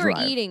 entire And they were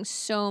drive. eating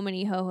so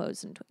many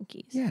ho-hos and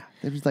Twinkies. Yeah,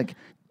 they're just like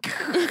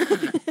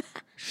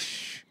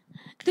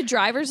The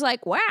driver's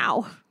like,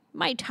 wow,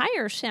 my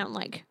tires sound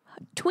like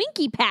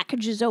Twinkie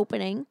packages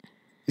opening.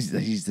 he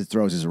just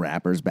throws his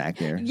wrappers back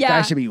there. Yeah.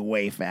 Guy should be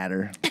way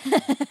fatter.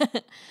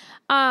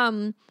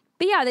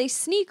 But yeah, they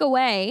sneak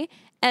away,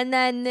 and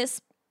then this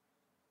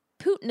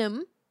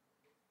Putnam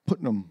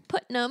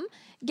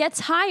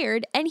gets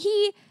hired, and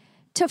he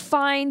to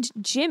find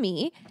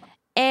Jimmy,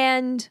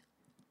 and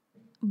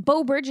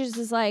Bo Bridges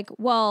is like,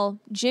 well,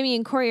 Jimmy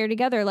and Corey are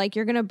together. Like,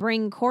 you're gonna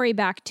bring Corey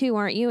back too,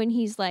 aren't you? And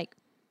he's like,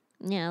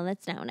 no,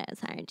 that's not what I was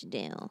hired to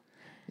do.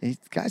 This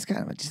guy's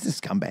kind of just a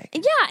scumbag.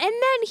 Yeah, and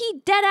then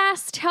he dead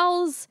ass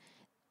tells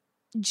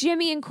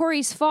Jimmy and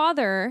Corey's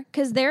father,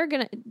 because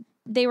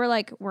they were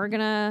like, we're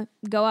gonna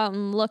go out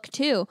and look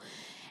too.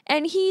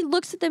 And he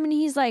looks at them and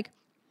he's like,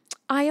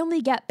 I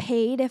only get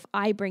paid if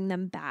I bring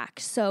them back,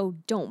 so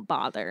don't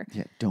bother.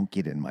 Yeah, don't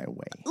get in my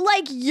way.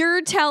 Like,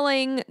 you're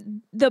telling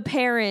the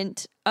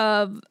parent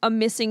of a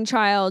missing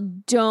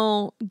child,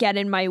 don't get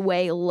in my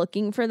way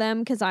looking for them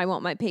because I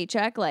want my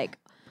paycheck. Like,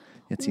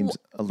 It seems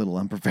a little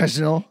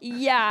unprofessional.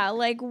 yeah,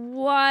 like,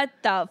 what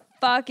the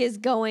fuck is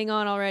going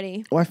on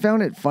already? Well, I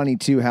found it funny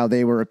too how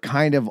they were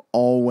kind of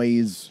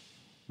always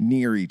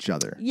near each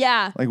other.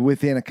 Yeah. Like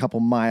within a couple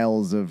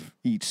miles of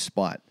each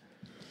spot.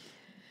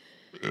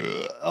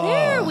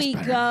 There we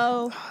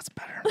go. Oh, it's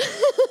better.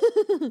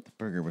 The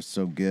burger was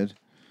so good.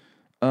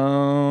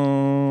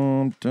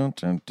 Oh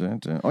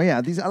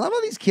yeah, I love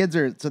how these kids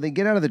are. So they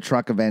get out of the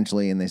truck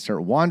eventually, and they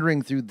start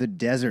wandering through the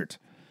desert,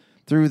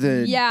 through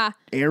the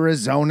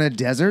Arizona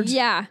desert.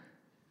 Yeah.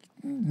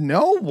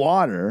 No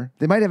water.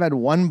 They might have had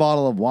one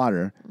bottle of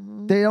water.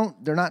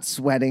 They're not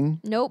sweating.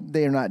 Nope.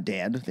 They are not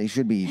dead. They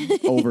should be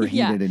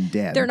overheated and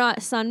dead. They're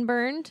not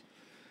sunburned.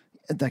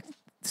 Like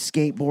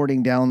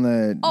skateboarding down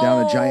a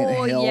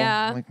giant hill.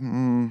 Yeah. Like,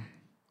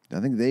 I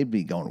think they'd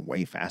be going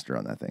way faster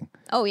on that thing.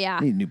 Oh, yeah.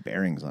 Need new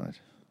bearings on it.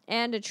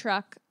 And a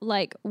truck,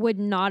 like, would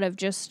not have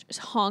just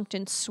honked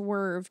and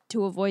swerved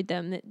to avoid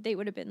them. They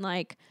would have been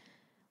like,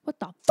 what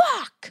the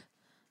fuck?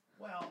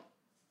 Well,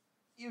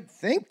 you'd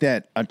think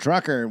that a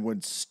trucker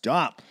would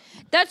stop.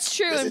 That's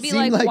true. Does And it be seem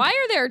like, like- why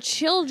are there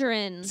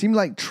children? Seemed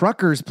like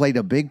truckers played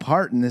a big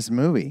part in this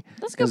movie.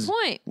 That's a good 'Cause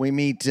point. We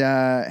meet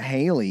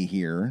Haley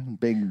here,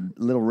 big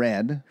little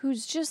red.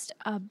 Who's just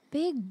a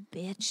big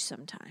bitch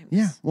sometimes.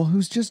 Yeah, well,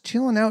 who's just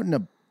chilling out in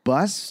a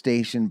bus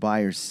station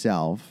by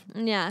herself.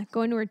 Yeah,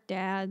 going to her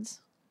dad's.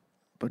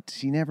 But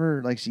she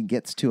never, she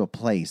gets to a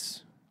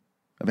place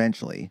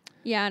eventually.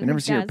 Yeah, and I never her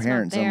see her dad's not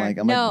parents. I'm there. like,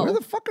 No. where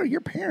the fuck are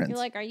your parents? You're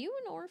like, are you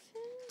an orphan?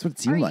 That's what it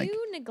seemed Are like.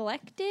 you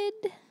neglected?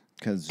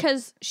 Because,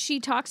 Because she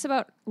talks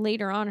about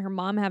later on her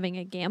mom having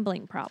a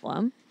gambling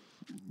problem.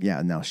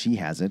 yeah, now she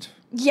has it.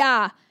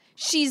 Yeah.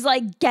 she's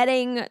like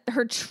getting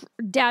her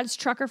dad's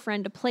trucker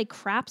friend to play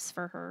craps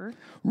for her.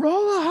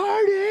 Roll a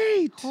hard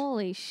 8.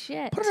 Holy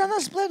shit. Put it on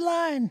the split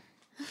line.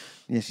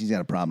 Yeah, she's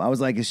got a problem. I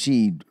was like, is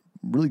she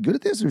really good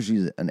at this or is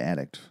she an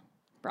addict?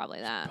 Probably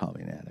that.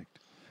 Probably an addict.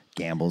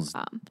 Gambles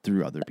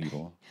through other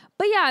people.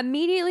 But yeah,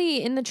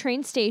 immediately in the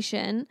train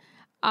station,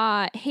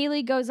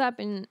 Haley goes up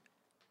and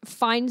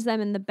finds them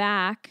in the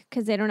back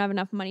because they don't have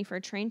enough money for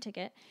a train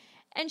ticket.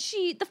 And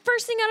the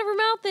first thing out of her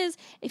mouth is,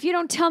 if you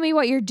don't tell me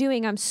what you're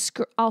doing,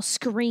 I'll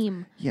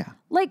scream. Yeah.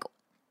 Like,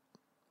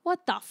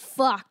 what the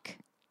fuck?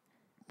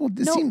 Well,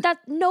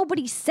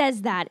 Nobody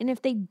says that. And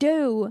if they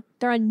do,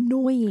 they're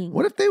annoying.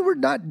 What if they were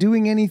not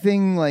doing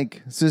anything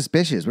like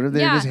suspicious? What if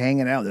they were just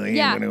hanging out? They're like,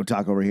 hey, I'm going to go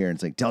talk over here. And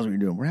it's like, tell us what you're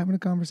doing. We're having a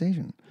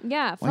conversation.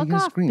 Yeah, Why fuck you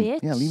off, scream?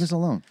 bitch. Yeah, leave us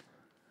alone.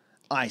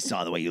 I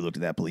saw the way you looked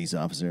at that police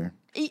officer.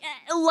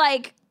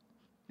 Like,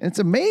 And it's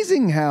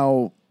amazing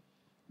how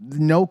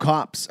no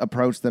cops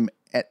approach them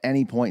at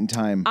any point in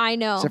time. I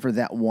know. Except for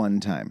that one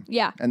time.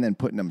 Yeah. And then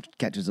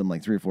catches them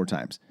like 3 or 4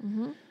 times.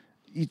 Mm-hmm.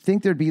 You'd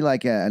think there'd be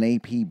like an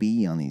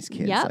APB on these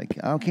kids. Yep.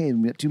 Like, okay,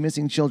 we got 2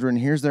 missing children.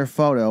 Here's their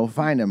photo.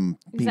 Find them,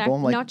 people. exactly.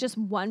 Like, Not just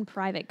one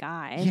private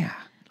guy. yeah.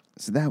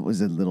 So that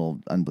was a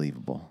little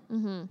unbelievable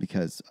Mm-hmm.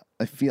 because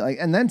I feel like,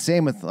 and then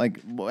same with like,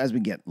 as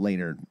we get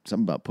later,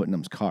 something about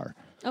Putnam's car.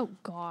 Oh,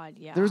 God,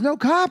 yeah. There was no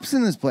cops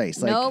in this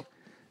place. Like, Nope.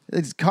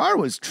 his car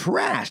was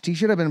trashed. He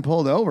should have been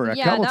pulled over a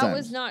couple times. that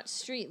was not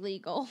street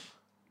legal.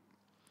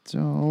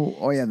 So,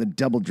 the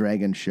Double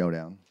Dragon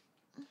showdown.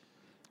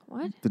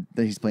 What?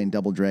 He's playing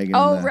Double Dragon.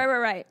 Oh,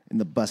 right. In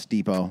the bus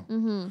depot.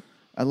 Mm-hmm.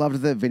 I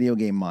loved the video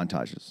game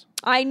montages.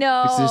 I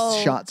know. It's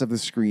just shots of the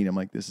screen. I'm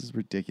like, this is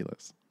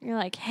ridiculous. You're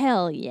like,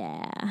 hell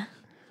yeah.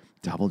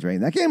 Double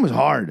Dragon. That game was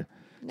hard.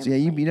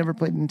 You never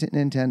played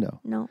Nintendo.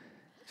 No.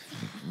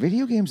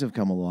 Video games have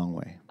come a long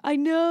way. I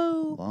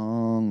know.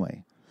 Long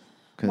way.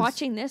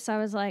 Watching this, I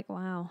was like,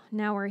 wow,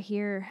 now we're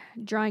here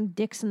drawing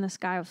dicks in the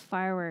sky with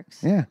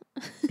fireworks. Yeah.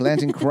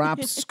 Planting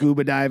crops,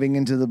 scuba diving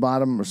into the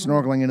bottom or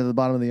snorkeling into the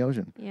bottom of the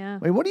ocean. Yeah.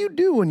 Wait, what do you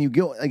do when you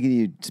go, like, are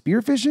you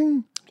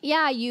spearfishing?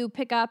 Yeah, you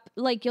pick up,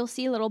 like, you'll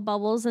see little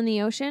bubbles in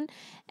the ocean,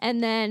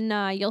 and then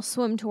you'll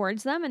swim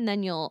towards them, and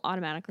then you'll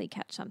automatically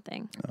catch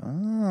something.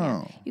 Oh.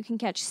 Yeah. You can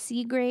catch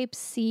sea grapes,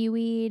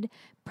 seaweed,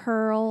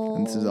 pearls.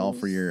 And this is all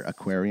for your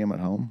aquarium at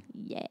home?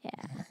 Yeah.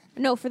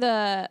 No, for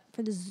the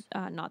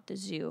not the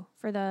zoo,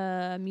 for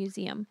the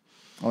museum.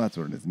 Oh, that's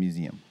what it is,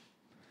 museum.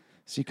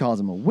 She calls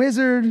him a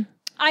wizard.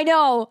 I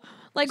know.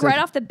 Like, So right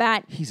off the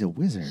bat. He's a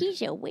wizard.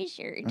 He's a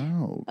wizard.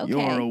 Oh, Okay.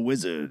 you're a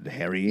wizard,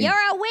 Harry. You're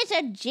a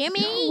wizard,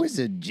 Jimmy. You're a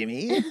wizard,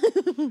 Jimmy.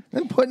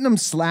 Then Putnam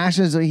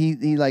slashes.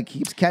 He like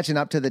keeps catching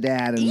up to the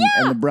dad and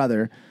the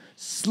brother.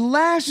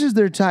 Slashes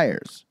their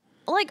tires.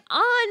 Like,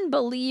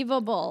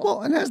 unbelievable.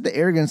 Well, and has the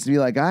arrogance to be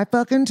like, I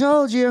fucking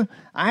told you.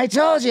 I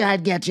told you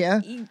I'd get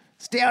you.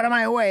 Stay out of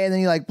my way. And then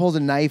he like pulls a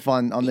knife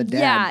on the dad.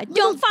 Yeah,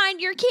 don't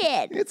find your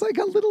kid. It's like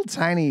a little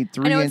tiny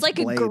 3-inch I know, it's like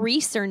blade. a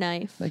greaser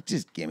knife. Like,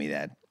 just give me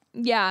that,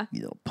 Yeah.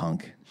 you little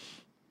punk.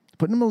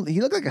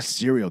 He looked like a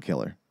serial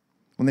killer.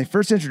 When they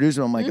first introduced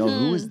him, I'm like, oh,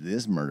 who is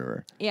this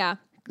murderer? Yeah.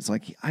 It's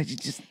like,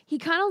 He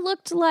kind of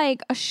looked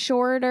like a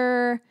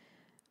shorter,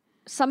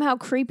 somehow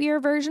creepier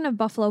version of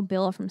Buffalo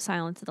Bill from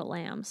Silence of the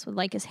Lambs with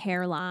like his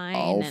hairline.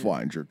 I'll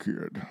find your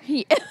kid.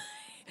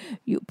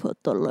 You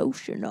put the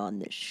lotion on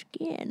the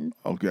skin.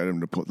 I'll get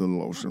him to put the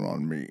lotion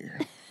on me.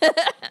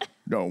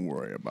 Don't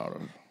worry about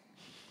it.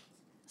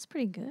 It's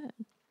pretty good.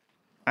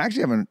 I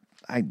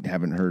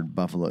haven't heard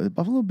Buffalo. Is it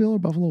Buffalo Bill or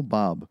Buffalo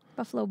Bob?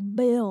 Buffalo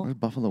Bill. Where's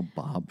Buffalo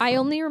Bob I from?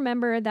 only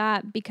remember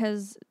that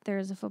because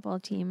there's a football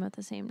team with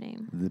the same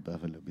name. The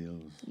Buffalo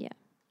Bills. Yeah.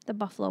 The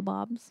Buffalo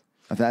Bobs.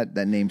 I thought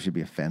that name should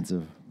be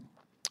offensive.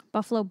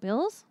 Buffalo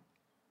Bills?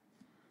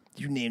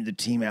 You named the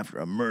team after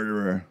a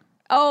murderer.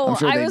 Oh, I'm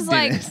sure I they was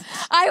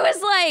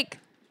did like,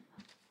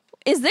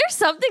 is there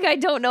something I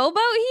don't know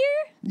about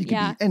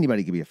here?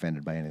 Anybody could be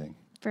offended by anything.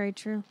 Very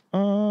true.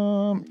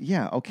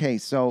 Yeah, okay,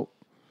 so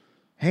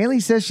Haley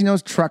says she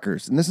knows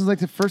truckers, and this is like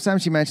the first time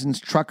she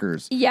mentions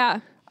truckers. Yeah,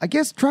 I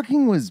guess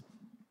trucking was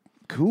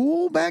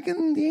cool back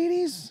in the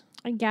 80s.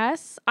 I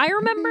guess. I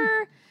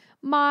remember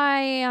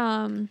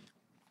my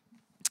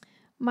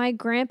my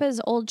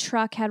grandpa's old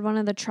truck had one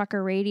of the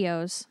trucker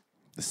radios.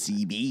 The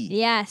CB.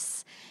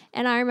 Yes.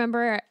 And I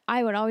remember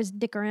I would always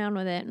dick around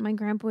with it. And my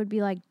grandpa would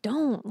be like,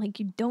 don't,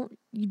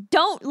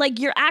 like,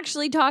 you're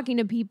actually talking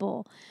to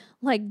people.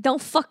 Like,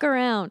 don't fuck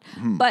around.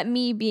 But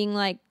me being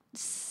like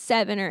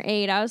 7 or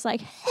 8, I was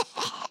like,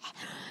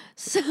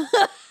 so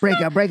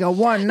Breaker,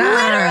 1, 9.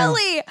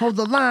 literally, Hold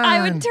the line.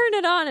 I would turn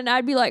it on and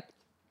I'd be like,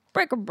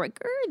 breaker,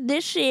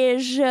 this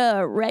is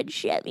red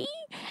Chevy.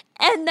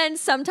 And then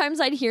sometimes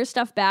I'd hear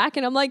stuff back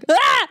and I'm like,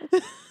 ah!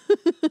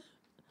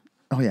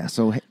 Oh, yeah.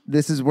 So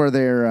this is where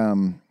they're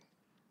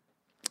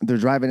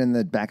driving in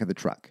the back of the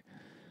truck.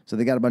 So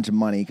they got a bunch of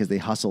money because they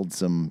hustled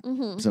some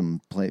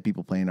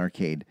people playing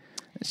arcade.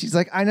 She's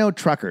like, I know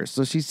truckers.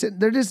 So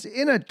they're just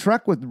in a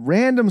truck with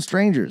random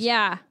strangers.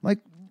 Yeah. Like,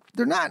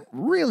 they're not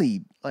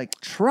really like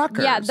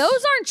truckers. Yeah, those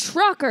aren't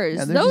truckers.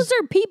 Yeah, Those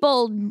are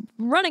people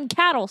running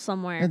cattle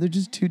somewhere. Yeah, they're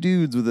just two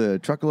dudes with a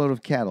truckload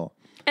of cattle.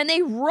 And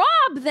they rob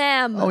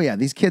them. Oh yeah,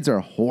 these kids are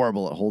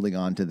horrible at holding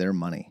on to their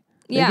money.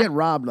 They Yeah. get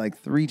robbed like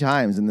 3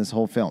 times in this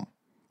whole film.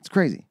 It's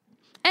crazy.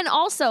 And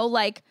also,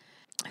 like,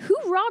 who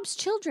robs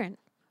children?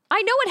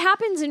 I know it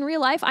happens in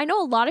real life. I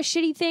know a lot of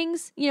shitty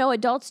things,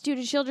 adults do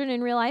to children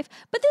in real life,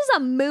 but this is a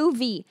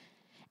movie.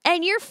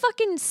 And you're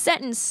fucking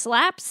setting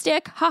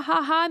slapstick, ha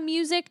ha ha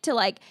music to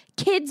like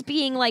kids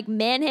being like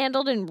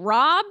manhandled and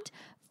robbed.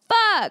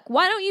 Fuck.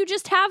 Why don't you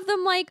just have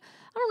them like,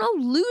 I don't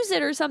know, lose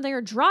it or something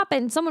or drop it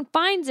and someone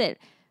finds it?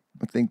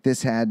 I think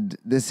this had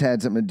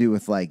something to do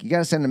with like you got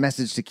to send a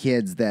message to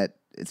kids that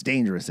it's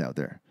dangerous out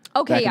there.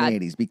 Okay, back yeah. in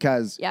the 80s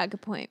because Yeah,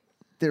 good point.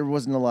 there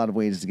wasn't a lot of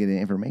ways to get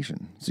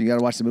information. So you got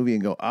to watch the movie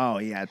and go, oh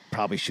yeah, I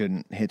probably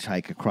shouldn't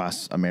hitchhike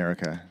across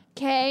America.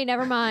 Okay,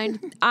 never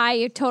mind.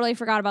 I totally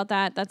forgot about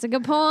that. That's a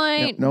good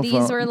point. Yep, no These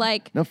phone- were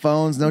like no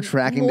phones, no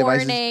tracking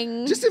warnings.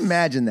 devices. Just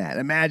imagine that.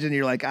 Imagine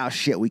you're like, oh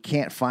shit, we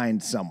can't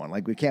find someone.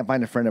 Like we can't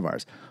find a friend of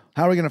ours.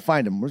 How are we going to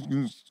find him? We're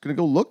just going to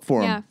go look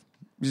for him. Yeah.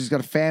 We just got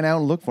to fan out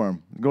and look for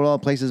him. Go to all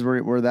the places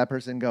where that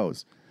person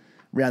goes,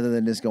 rather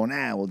than just going,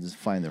 we'll just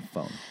find their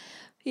phone.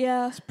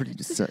 Yeah. It'd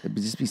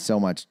just be so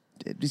much.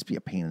 It'd just be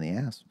a pain in the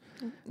ass.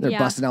 They're Yeah.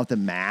 busting out the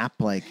map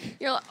like,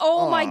 You're like,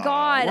 oh my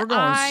God. we're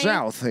going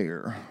south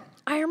here.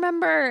 I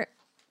remember,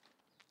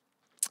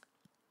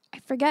 I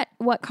forget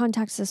what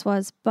context this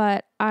was,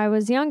 but I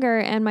was younger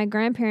and my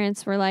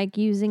grandparents were like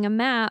using a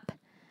map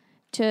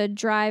to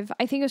drive,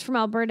 I think it was from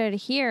Alberta to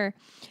here.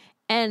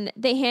 And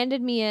they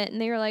handed me it and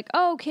they were like,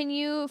 oh, can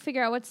you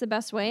figure out what's the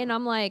best way? And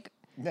I'm like,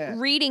 Yeah.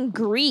 reading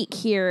Greek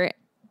here.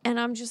 And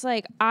I'm just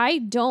like, I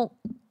don't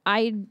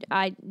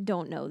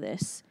know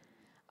this.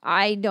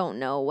 I don't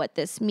know what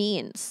this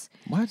means.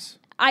 What?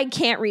 I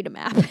can't read a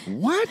map.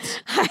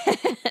 What?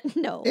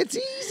 No. It's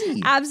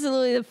easy.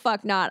 Absolutely the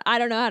fuck not. I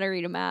don't know how to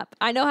read a map.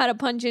 I know how to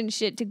punch in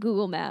shit to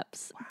Google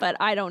Maps, but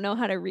I don't know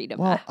how to read a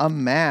Well, map. a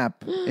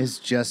map is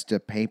just a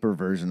paper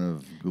version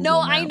of Google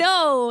No, Maps. I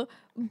know,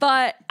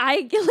 but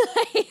I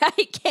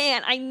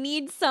can't. I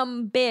need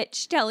some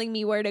bitch telling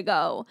me where to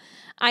go.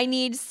 I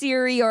need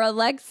Siri or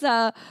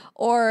Alexa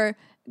or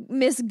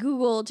Miss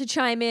Google to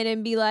chime in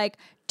and be like,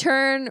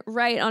 turn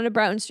right onto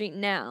Broughton Street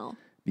now.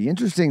 Be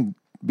interesting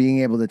being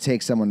able to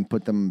take someone and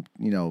put them,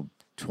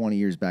 20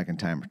 years back in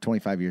time or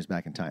 25 years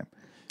back in time.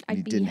 And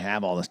you didn't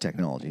have all this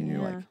technology and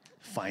you're like,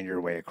 find your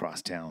way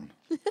across town.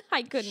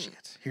 I couldn't.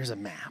 Shit, here's a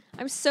map.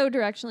 I'm so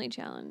directionally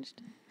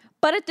challenged.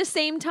 But at the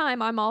same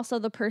time, I'm also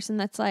the person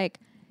that's like,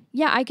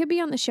 yeah, I could be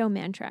on the show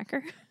Man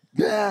Tracker.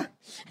 Yeah.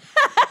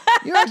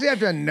 You actually have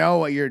to know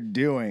what you're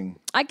doing.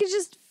 I could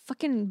just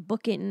fucking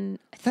book it and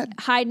That-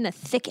 hide in a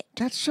thicket.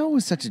 That show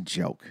was such a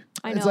joke.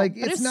 I know, It's like,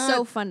 but it's not,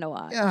 so fun to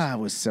watch. It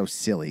was so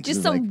silly. 'Cause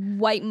Just it was some like,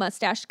 white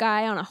mustached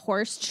guy on a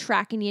horse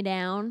tracking you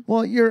down.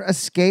 well, you're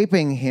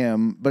escaping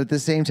him, but at the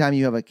same time,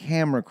 you have a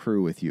camera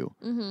crew with you.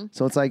 Mm-hmm.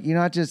 So it's like, you're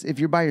not just, if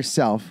you're by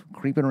yourself,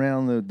 creeping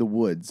around the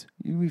woods,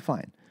 you'll be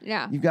fine.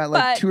 Yeah. You've got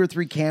like But 2 or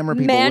 3 camera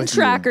people Man with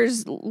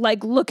Tracker's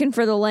like looking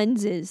for the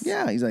lenses. you.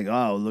 Yeah, he's like,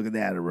 oh, look at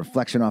that, a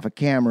reflection off a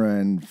camera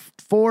and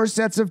 4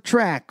 sets of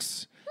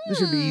tracks. This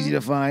should be easy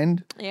to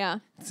find. Yeah.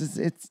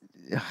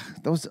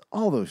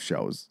 All those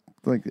shows.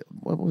 Like,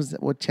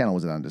 what channel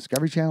was it on?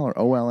 Discovery Channel or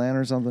OLN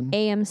or something?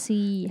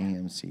 AMC.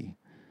 AMC.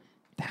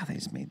 Yeah, they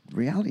just made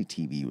reality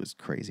TV was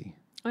crazy.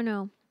 I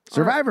know.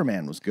 Survivor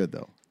Man was good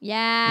though.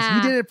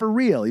 Yeah. He did it for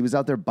real. He was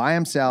out there by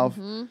himself,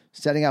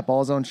 setting up all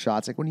his own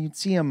shots. Like when you'd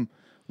see him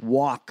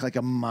walk like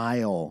a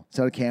mile,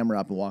 set a camera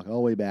up and walk all the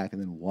way back,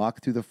 and then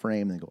walk through the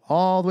frame, and then go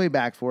all the way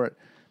back for it,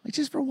 like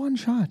just for one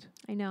shot.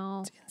 I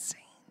know. It's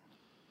insane.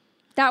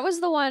 That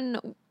was the one,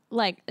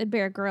 like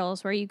Bear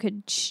Grylls, where you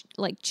could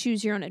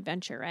choose your own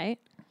adventure, right?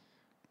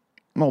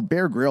 Well,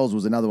 Bear Grylls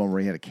was another one where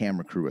he had a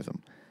camera crew with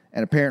him,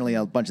 and apparently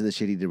a bunch of the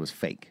shit he did was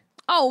fake.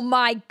 Oh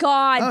my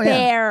God, Oh,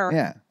 Bear!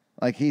 Yeah.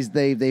 Like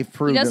they've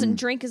proved He doesn't him.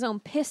 drink his own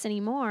piss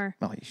anymore.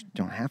 Well, you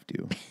don't have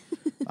to.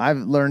 I've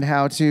learned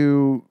how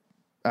to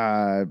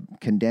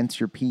condense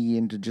your pee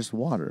into just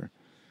water.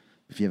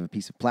 If you have a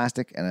piece of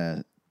plastic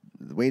and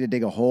the way to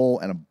dig a hole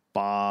and a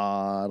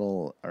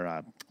bottle or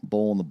a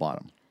bowl in the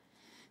bottom.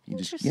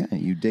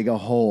 You dig a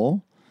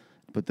hole,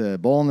 put the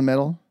bowl in the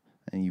middle,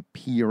 and you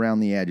pee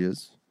around the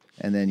edges,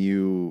 and then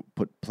you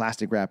put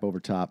plastic wrap over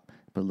top,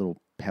 put a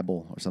little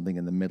pebble or something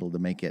in the middle to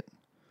make it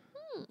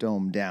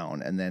dome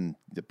down, and then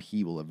the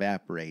pee will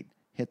evaporate,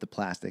 hit the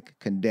plastic,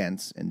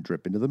 condense, and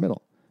drip into the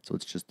middle. So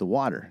it's just the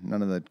water,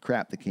 none of the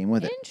crap that came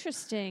with it.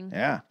 Interesting.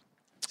 Yeah.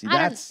 See,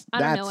 I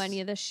don't know any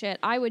of this shit.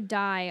 I would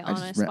die on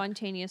a just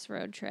spontaneous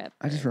road trip.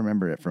 I just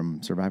remember it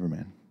from Survivor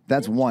Man.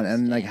 That's one,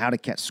 and like how to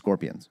catch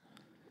scorpions,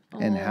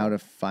 and how to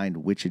find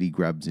witchetty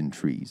grubs in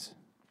trees.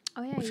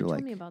 Oh yeah, which you are told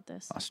like me about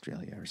this.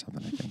 Australia or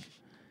something, I think.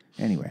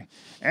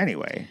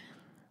 Anyway.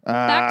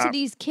 Back to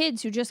these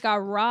kids who just got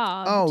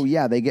robbed. Oh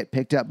yeah, they get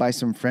picked up by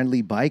some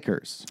friendly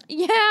bikers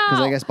Yeah. because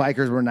I guess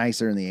bikers were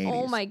nicer in the 80s.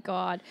 Oh my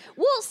God.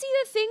 Well, see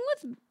the thing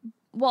with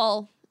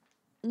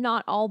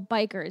not all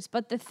bikers,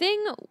 but the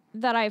thing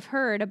that I've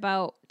heard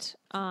about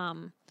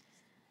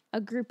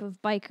a group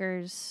of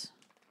bikers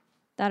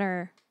that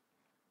are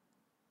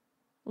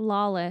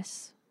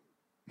lawless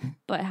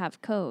but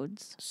have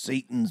codes.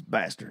 Satan's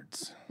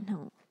bastards.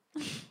 No.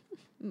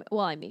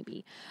 Well, I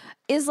maybe.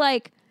 Is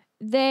like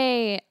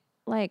they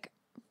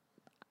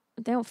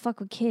don't fuck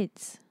with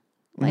kids.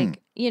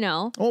 Like, you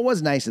know. Well, it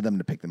was nice of them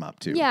to pick them up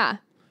too. Yeah.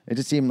 It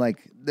just seemed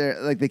like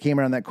they came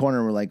around that corner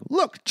and were like,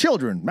 "Look,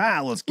 children,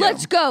 let's go.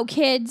 Let's go,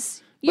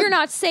 kids. You're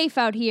not safe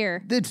out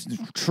here." It's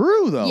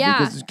true though, Yeah.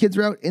 because the kids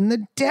are out in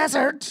the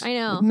desert. I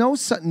know.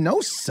 With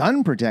no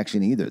sun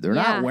protection either. They're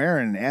Yeah. not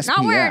wearing SPF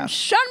Not wearing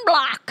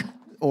sunblock.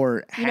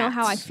 or hats. You know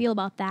how I feel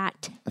about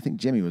that. I think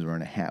Jimmy was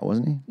wearing a hat,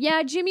 wasn't he?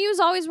 Yeah, Jimmy was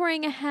always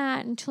wearing a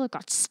hat until it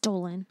got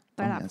stolen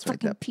by that that's right,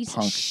 fucking that piece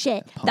punk- of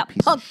shit. that punk That piece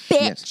of punk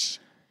shit. bitch.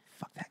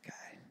 Fuck that guy.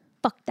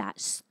 Fuck that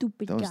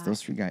stupid guy.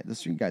 Those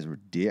three guys were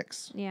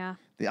dicks. Yeah.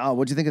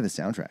 What'd you think of the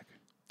soundtrack?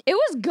 It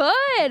was good.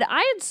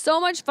 I had so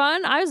much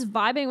fun. I was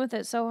vibing with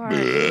it so hard.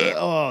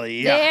 Oh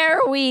yeah, There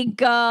we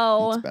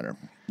go.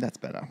 That's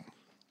better.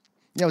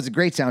 Yeah, it was a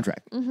great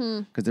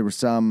soundtrack because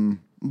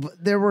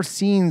there were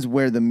scenes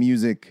where the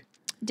music,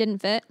 Didn't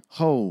fit.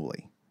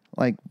 holy,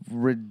 like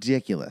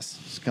ridiculous.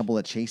 Just a couple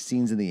of chase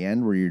scenes in the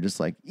end where you're just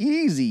like,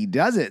 easy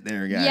does it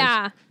there, guys.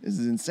 Yeah. This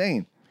is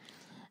insane.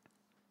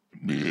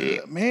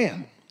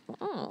 Man.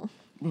 Oh.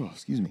 Oh,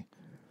 excuse me.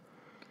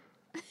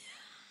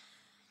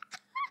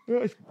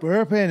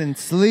 Burping and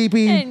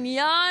sleepy. And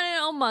yawning.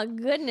 Oh my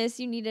goodness,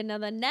 you need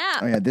another nap.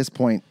 Oh yeah, at this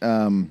point,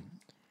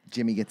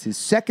 Jimmy gets his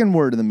second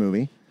word of the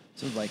movie.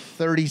 So it's like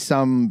 30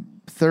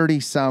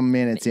 some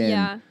minutes in.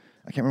 Yeah.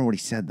 I can't remember what he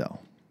said though.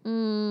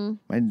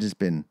 Might have just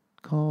been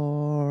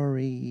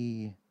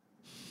Corey.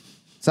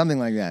 Something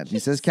like that. He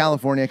says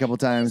California a couple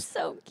times.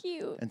 So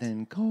cute. And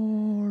then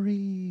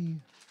Corey.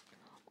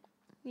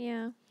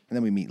 Yeah. And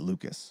then we meet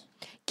Lucas.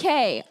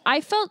 Okay, I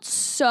felt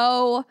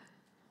so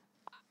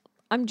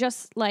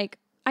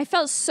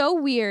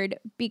weird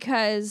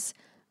because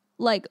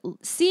like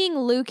seeing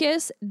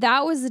Lucas,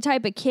 that was the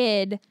type of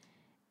kid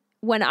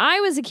when I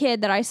was a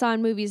kid that I saw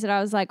in movies that I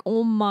was like,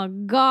 oh my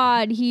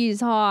God,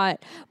 he's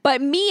hot.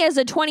 But me as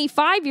a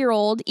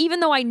 25-year-old, even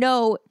though I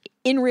know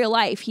in real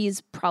life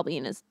he's probably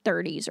in his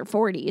 30s or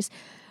 40s,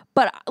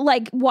 but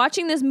like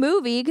watching this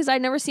movie, because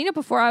I'd never seen it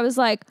before, I was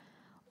like,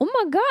 oh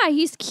my God,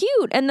 he's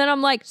cute. And then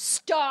I'm like,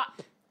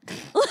 stop.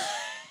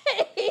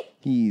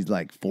 He's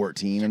like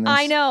 14 in this.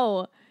 I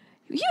know.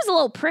 He was a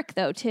little prick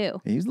though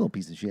too. Yeah, he's a little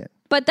piece of shit.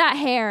 But that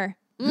hair,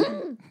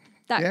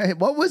 Yeah,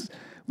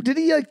 did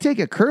he like take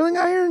a curling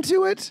iron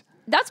to it?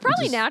 that's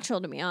probably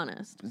natural to be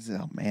honest.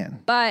 Oh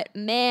man. But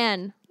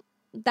man,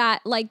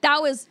 that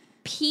was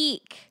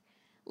peak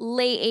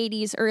late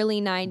 80s, early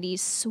 90s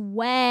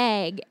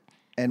swag.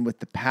 And with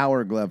the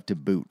power glove to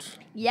boot.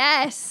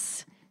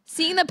 Yes.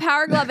 Seeing the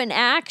Power Glove in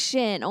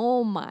action.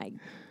 Oh my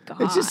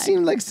God. It just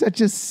seemed like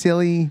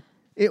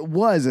it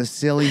was a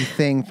silly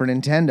thing for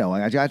Nintendo.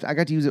 I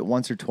got to use it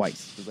once or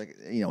twice. It was like,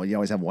 you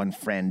always have one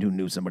friend who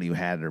knew somebody who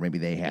had it, or maybe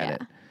they had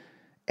it.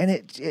 And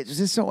it's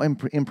just so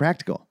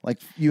impractical. Like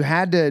you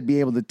had to be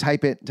able to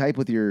type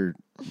with your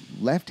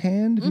left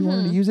hand if you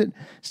wanted to use it.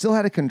 Still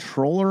had a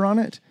controller on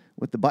it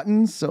with the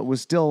buttons. So it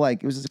was still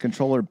it was just a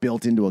controller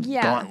built into a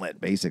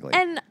gauntlet, basically.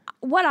 And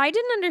what I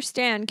didn't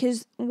understand,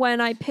 because when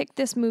I picked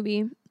this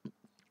movie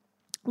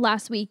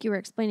last week, you were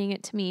explaining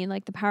it to me,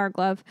 like the Power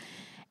Glove.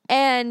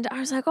 And I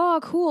was like, oh,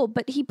 cool.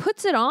 But he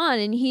puts it on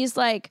and he's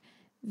like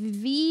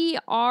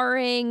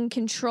VRing,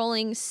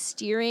 controlling,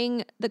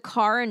 steering the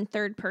car in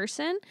third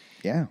person.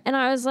 Yeah. And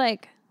I was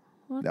like,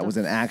 what That the was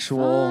an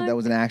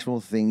actual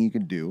fuck? thing you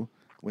could do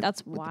with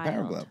That's the Power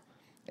wild. Glove.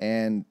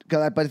 And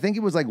but I think it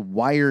was like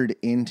wired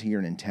into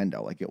your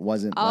Nintendo. Like it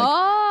wasn't like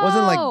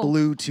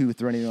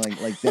Bluetooth or anything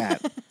like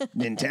that.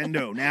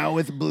 Nintendo now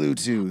with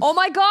Bluetooth. Oh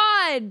my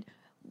God.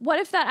 What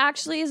if that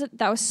actually is?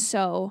 That was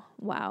so,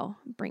 wow.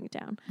 Bring it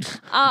down.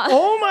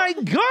 Oh my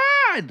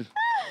God!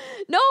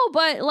 No,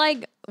 but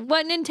like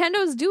what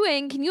Nintendo's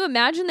doing, can you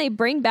imagine they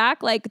bring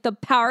back like the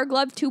Power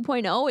Glove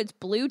 2.0? It's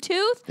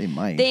Bluetooth. They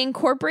might. They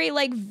incorporate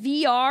like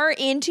VR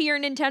into your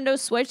Nintendo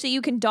Switch that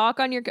you can dock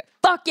on your.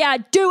 Fuck yeah,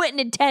 do it,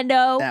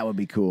 Nintendo. That would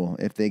be cool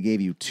if they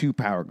gave you 2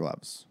 Power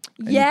Gloves.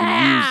 And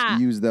Yeah. you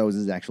could use those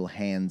as actual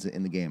hands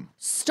in the game.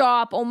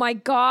 Stop. Oh my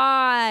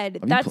God.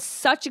 That's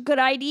such a good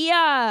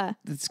idea.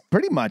 It's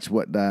pretty much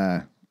what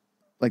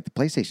like the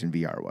PlayStation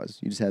VR was.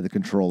 You just had the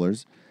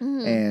controllers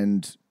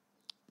and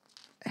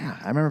yeah,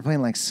 I remember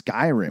playing like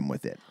Skyrim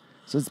with it.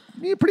 So it's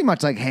pretty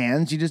much like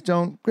hands. You just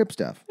don't grip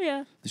stuff.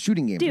 Yeah. The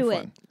shooting games Do are it.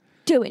 fun.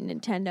 Do it,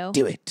 Nintendo.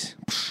 Do it.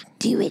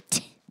 Do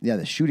it. Yeah,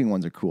 the shooting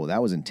ones are cool.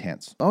 That was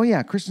intense. Oh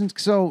yeah,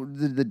 So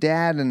the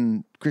dad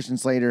and Christian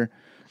Slater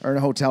are in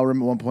a hotel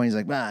room at one point. He's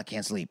like, I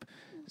can't sleep.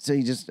 So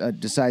he just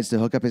decides to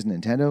hook up his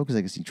Nintendo because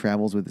I guess he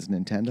travels with his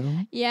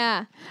Nintendo.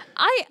 Yeah.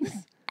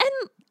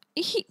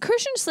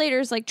 Christian Slater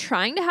is like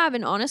trying to have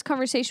an honest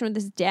conversation with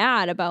his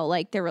dad about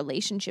like their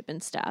relationship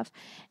and stuff.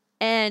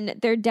 And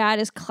their dad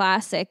is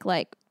classic,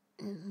 like,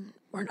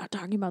 we're not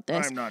talking about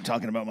this. I'm not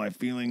talking about my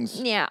feelings.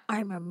 Yeah,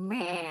 I'm a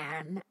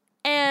man.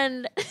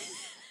 And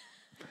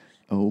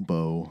Oh,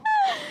 Bo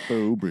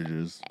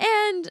Bridges.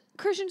 and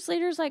Christian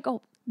Slater's like,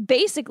 oh,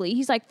 basically,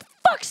 he's like,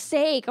 fuck's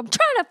sake, I'm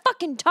trying to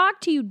fucking talk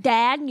to you,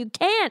 Dad, and you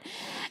can't.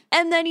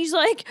 And then he's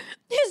like,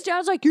 his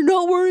dad's like, you're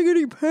not wearing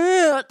any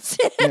pants.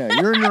 Yeah,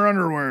 you're in your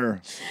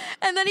underwear.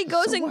 And then he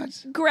goes So and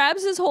what?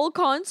 grabs his whole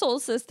console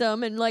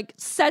system and like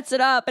sets it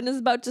up and is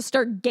about to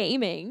start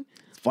gaming.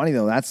 It's funny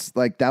though.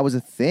 That was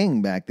a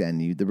thing back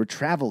then. There were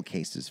travel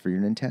cases for your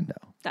Nintendo.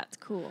 That's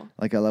cool.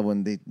 Like I love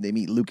when they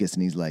meet Lucas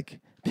and he's like,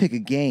 pick a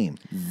game.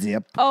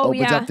 Zip. Oh,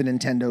 Opens yeah. up the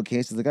Nintendo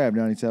case. He's like, I have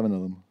 97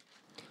 of them.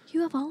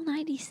 You have all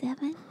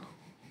 97?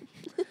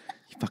 You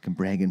fucking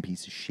bragging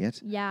piece of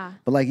shit. Yeah.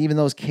 But like even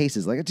those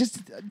cases, like just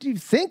do you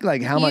think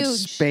like how much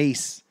Huge.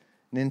 space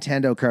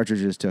Nintendo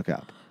cartridges took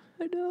up?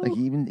 I know. Like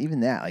even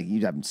that, like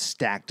you'd have them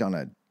stacked on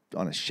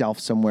a shelf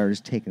somewhere,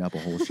 just taking up a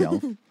whole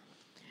shelf.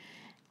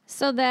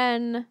 So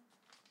then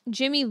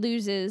Jimmy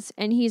loses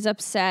and he's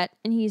upset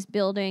and he's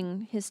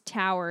building his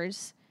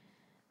towers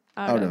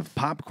Out of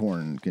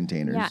popcorn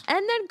containers. Yeah.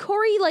 And then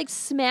Corey like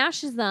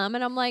smashes them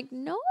and I'm like,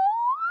 no.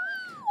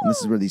 And this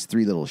is where these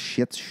three little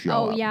shits show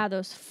Oh up. yeah,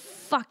 those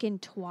fucking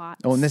twats.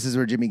 Oh, and this is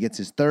where Jimmy gets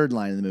his third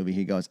line in the movie.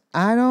 He goes,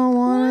 I don't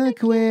want to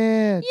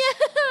quit.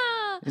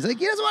 Yeah. He's like,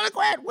 he doesn't want to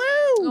quit.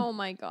 Woo! Oh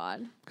my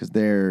god. Because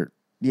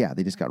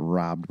they just got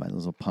robbed by those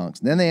little punks.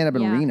 And then they end up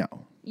in Yeah.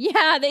 Reno.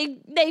 Yeah,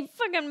 they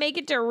fucking make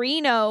it to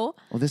Reno.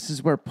 Well, this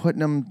is where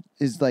Putnam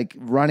is like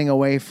running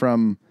away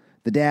from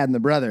the dad and the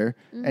brother.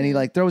 And Mm-hmm. he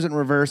like throws it in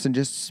reverse and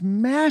just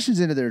smashes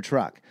into their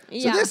truck.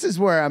 Yeah. So this is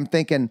where I'm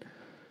thinking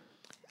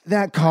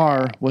that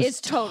car was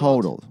It's totaled.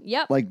 totaled.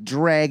 Yep. Like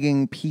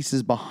dragging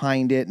pieces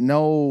behind it.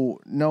 No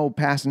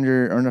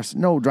passenger or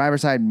no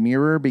driver's side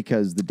mirror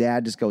because the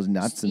dad just goes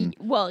nuts and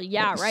Well,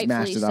 yeah, Smashed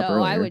rightfully it so. up I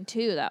earlier. would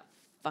too, that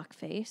fuck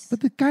face.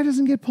 but the guy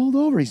doesn't get pulled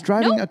over. He's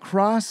driving Nope.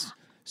 across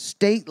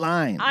state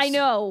lines. I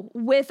know,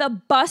 with a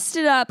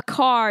busted up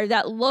car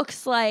that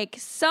looks like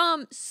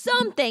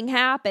something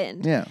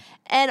happened. Yeah.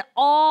 And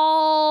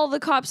all the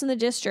cops in the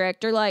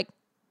district are like,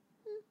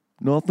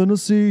 Nothing to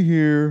see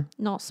here.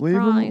 not Leave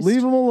surprised.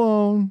 him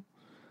alone.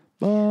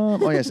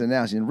 Oh, yes, and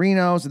now she's in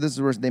Reno. So this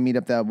is where they meet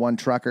up that one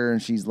trucker,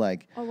 and she's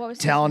like Oh, what was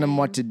his telling him name?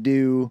 what to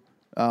do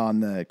on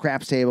the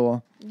craps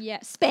table. Yeah,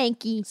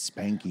 Spanky.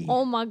 Spanky.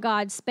 Oh my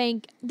God,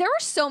 Spank. There were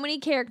so many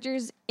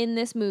characters in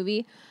this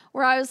movie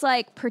where I was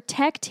like,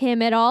 protect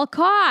him at all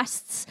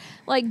costs.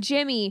 Like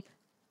Jimmy,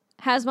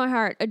 has my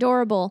heart,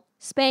 adorable.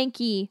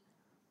 Spanky,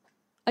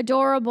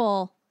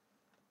 adorable.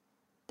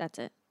 That's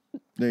it.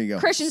 There you go.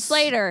 Christian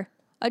Slater,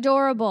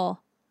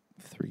 adorable.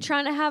 3.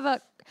 Trying to have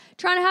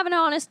an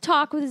honest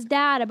talk with his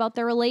dad about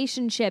their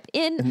relationship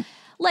in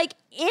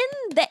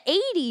the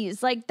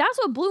 80s. Like that's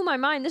what blew my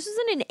mind. This was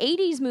in an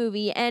 80s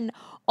movie and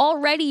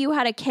already you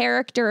had a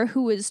character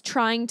who was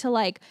trying to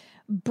like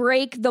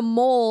break the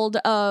mold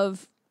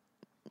of,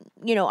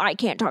 you know, I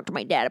can't talk to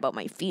my dad about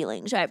my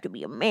feelings. I have to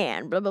be a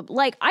man, blah, blah, blah.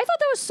 Like I thought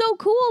that was so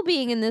cool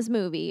being in this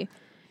movie.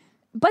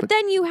 But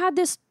then you had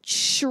this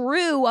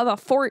shrew of a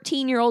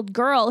 14-year-old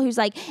girl who's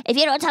like, if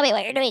you don't tell me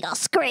what you're doing, I'll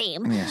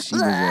scream. Yeah,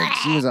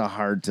 she was a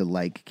hard to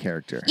like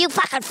character. You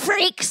fucking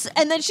freaks.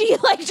 And then she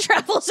like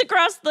travels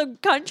across the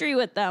country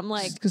with them.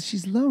 Like, Because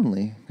she's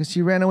lonely. Because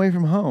she ran away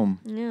from home.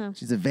 yeah,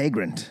 She's a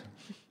vagrant.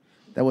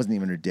 That wasn't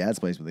even her dad's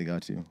place where they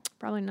got to.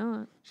 probably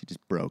not. She just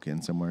broke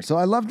in somewhere. So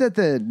I love that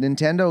the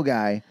Nintendo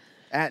guy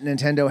at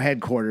Nintendo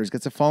headquarters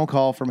gets a phone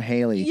call from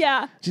Haley.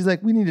 Yeah. She's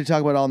like, we need to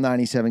talk about all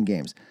 97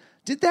 games.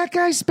 Did that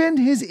guy spend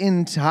his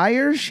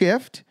entire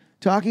shift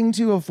talking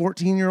to a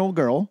 14-year-old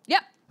girl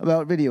Yep.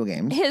 about video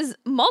games? His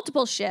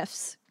multiple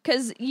shifts.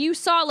 Because you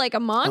saw like a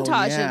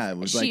montage it of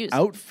was she like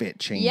outfit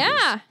changes.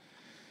 Yeah.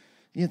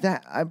 Yeah,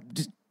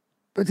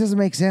 it doesn't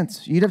make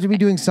sense. You'd have to be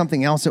doing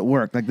something else at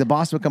work. Like the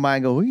boss would come by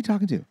and go, who are you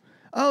talking to?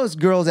 Oh, this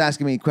girl's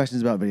asking me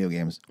questions about video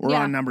games. We're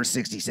Yeah. on number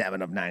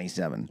 67 of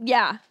 97.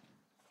 Yeah.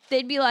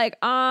 They'd be like,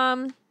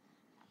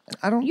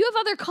 you have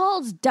other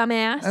calls,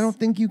 dumbass. I don't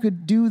think you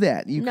could do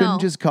that. You No. couldn't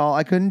just call.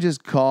 I couldn't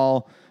just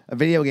call a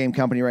video game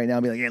company right now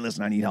and be like, hey,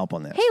 listen, I need help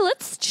on this. Hey,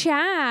 let's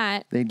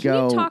chat. They'd Can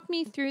go- you talk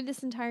me through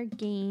this entire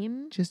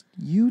game? Just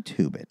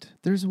YouTube it.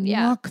 There's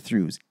Yeah.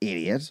 walkthroughs,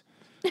 idiot.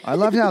 I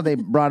loved how they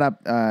brought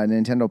up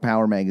Nintendo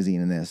Power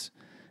magazine in this.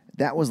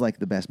 That was like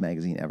the best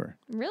magazine ever.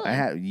 Really?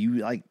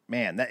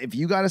 If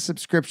you got a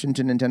subscription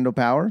to Nintendo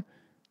Power,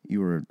 you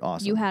were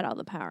awesome. You had all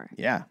the power.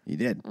 Yeah, you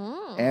did.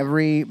 Oh.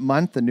 Every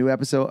month, a new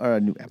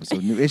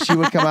issue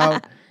would come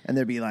out, and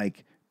there'd be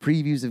like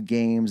previews of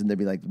games, and there'd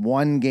be like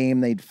one game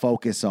they'd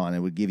focus on. It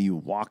would give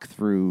you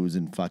walkthroughs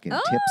and fucking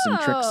tips and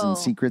tricks Oh. and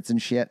secrets and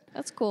shit.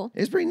 That's cool.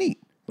 It's pretty neat.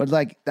 But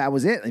like that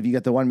was it. If you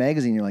got the one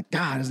magazine, you're like,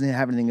 God, doesn't it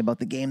have anything about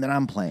the game that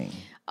I'm playing?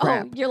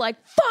 Crap. Oh, you're like,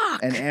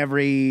 fuck. And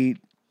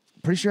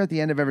pretty sure at the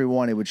end of every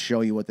one, it would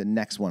show you what the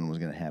next one was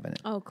going to have in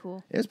it. Oh,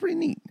 cool. It was pretty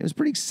neat. It was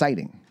pretty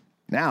exciting.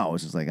 Now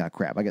it's just like, oh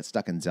crap, I get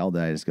stuck in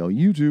Zelda. I just go,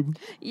 YouTube,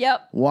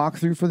 Yep. walk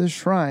through for this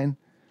shrine.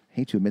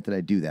 Hate to admit that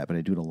I do that, but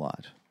I do it a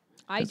lot.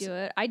 I do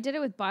it. I did it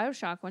with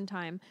BioShock one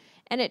time.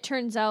 And it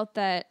turns out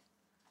that,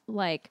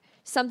 like,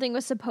 something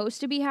was supposed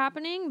to be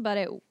happening, but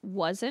it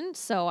wasn't.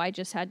 So I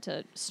just had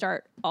to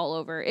start all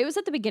over. It was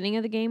at the beginning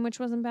of the game, which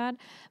wasn't bad.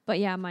 But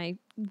yeah, my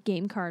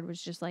game card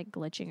was just like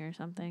glitching or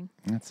something.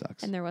 That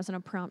sucks. And there wasn't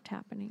a prompt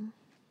happening.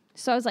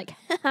 So I was like,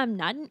 I'm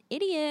not an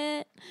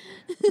idiot.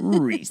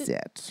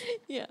 Reset.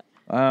 Yeah.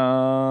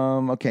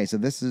 Okay, so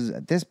this is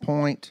at this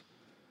point,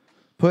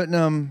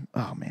 Putnam.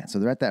 Oh man, so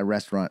they're at that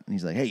restaurant, and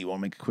he's like, "Hey, you want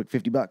to make a quick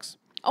 $50?"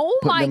 Oh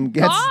my Putnam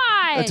gets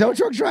God. a tow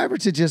truck driver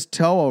to just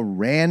tow a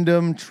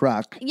random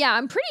truck Yeah,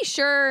 I'm pretty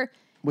sure.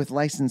 with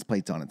license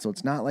plates on it. So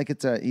it's not like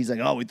it's a. He's like,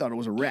 "Oh, we thought it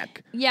was a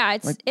wreck." Yeah,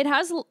 it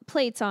has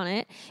plates on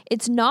it.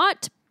 It's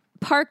not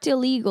parked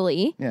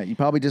illegally. Yeah, you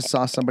probably just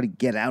saw somebody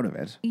get out of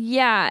it.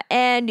 Yeah,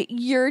 and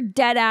you're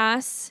dead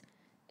ass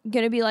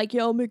gonna be like,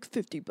 "Yo, I'll make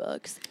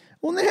 $50,"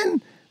 Well,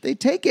 then they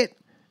take it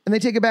and they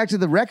take it back to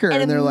the wrecker,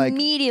 and they're like,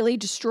 immediately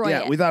destroy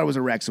 "Yeah, it. we thought it was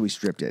a wreck, so we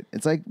stripped it."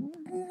 It's like,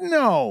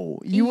 no,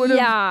 you would have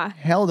Yeah.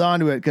 held on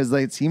to it because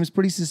like, it seems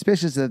pretty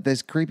suspicious that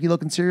this creepy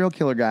looking serial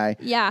killer guy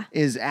Yeah.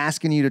 is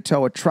asking you to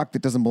tow a truck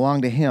that doesn't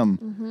belong to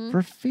him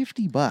for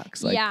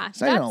 $50. Like, Yeah,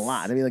 it's not even a that's-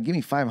 lot. I'd be like, give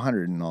me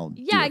 500 and I'll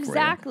do Yeah, it for you.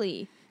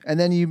 exactly. And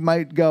then you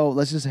might go,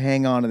 let's just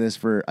hang on to this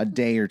for a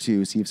day or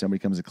two, see if somebody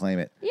comes to claim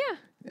it.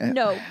 Yeah.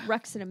 No,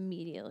 wrecks it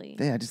immediately.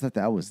 Yeah, I just thought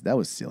that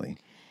was silly.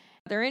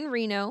 They're in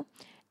Reno,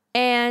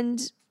 and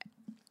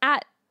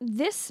at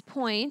this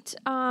point,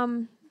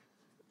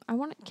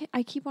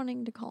 I keep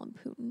wanting to call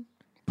him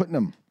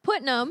Putin.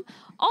 Putnam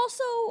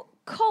also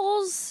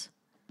calls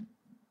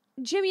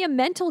Jimmy a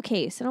mental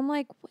case, and I'm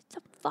like, what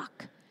the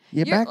fuck?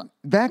 Yeah, You're-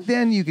 back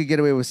then you could get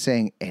away with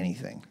saying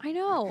anything. I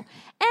know,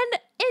 and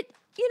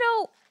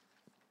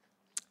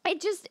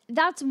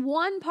that's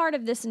one part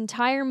of this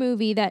entire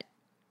movie that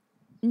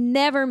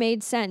never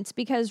made sense,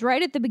 because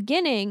right at the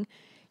beginning,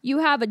 you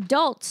have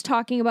adults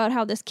talking about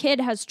how this kid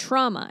has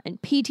trauma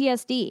and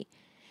PTSD.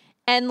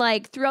 And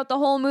like throughout the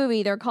whole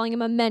movie, they're calling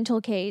him a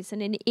mental case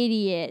and an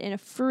idiot and a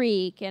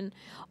freak and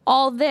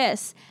all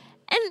this.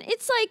 And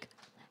it's like,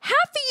 half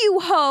of you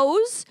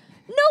hoes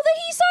know that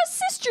he saw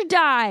his sister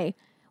die.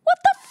 What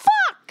the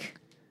fuck?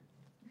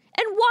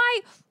 And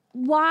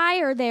why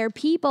are there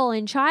people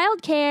in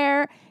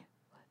childcare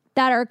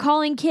that are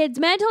calling kids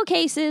mental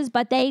cases,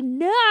 but they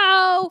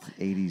know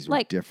 80s were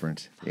Like-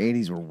 different.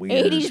 80s were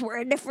weird. 80s were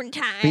a different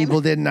time.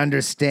 People didn't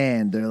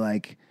understand. They're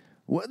like,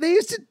 what? They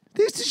used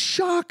to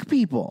shock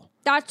people.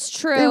 That's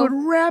true. They would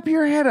wrap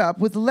your head up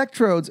with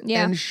electrodes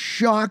Yeah. and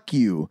shock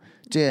you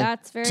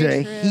That's very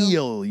to true.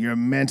 heal your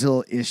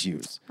mental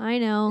issues. I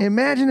know.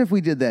 Imagine if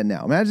we did that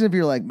now. Imagine if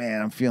you're like,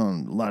 man, I'm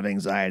feeling a lot of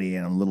anxiety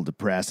and I'm a little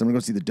depressed. I'm gonna go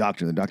see the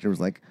doctor. The doctor was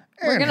like,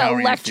 We're "And going how to are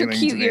you electrocute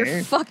feeling your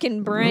today?"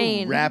 fucking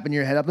brain. Wrapping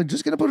your head up, like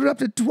just gonna put it up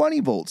to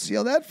 20 volts. See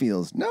how that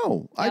feels.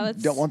 No, I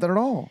that's- don't want that at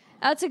all.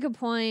 That's a good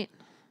point.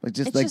 Like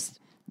just It's like just-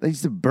 they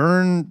used to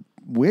burn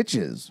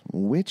witches.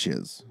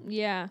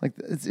 Yeah. Like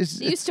it's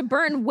They used to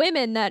burn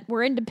women that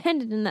were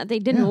independent and that they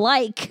didn't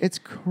like. it's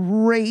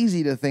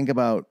crazy to think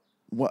about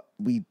what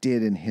we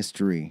did in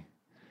history.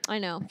 I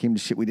know. It came to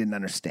shit we didn't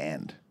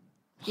understand.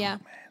 Yeah.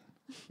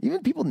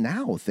 Even people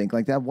now think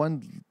like that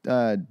one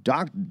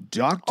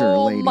doctor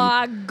Oh lady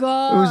my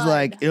God. who was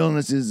like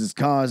illnesses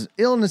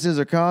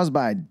are caused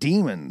by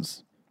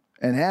demons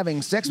and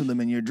having sex with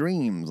them in your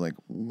dreams. Like,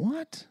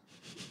 what?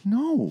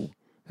 No.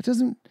 That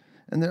doesn't.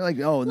 And they're like,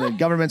 oh, the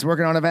government's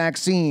working on a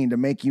vaccine to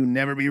make you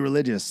never be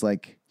religious.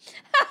 Like,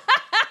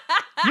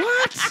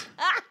 what?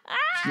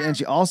 And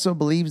she also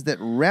believes that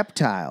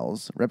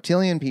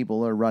reptilian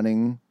people are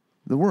running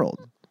the world.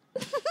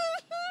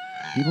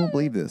 People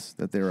believe this,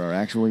 that there are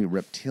actually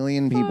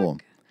reptilian people.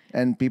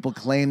 And people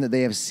claim that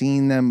they have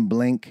seen them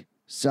blink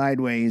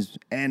sideways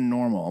and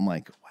normal. I'm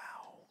like,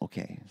 wow,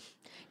 okay.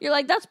 You're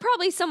like, that's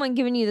probably someone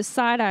giving you the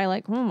side eye,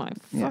 like, oh my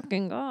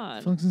fucking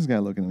God. What's this guy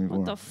looking at me for?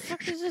 What the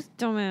fuck is this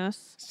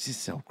dumbass? It's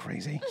just so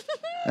crazy.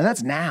 And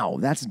that's now.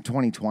 That's in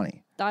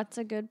 2020. That's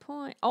a good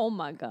point. Oh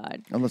my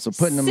God. Unless they're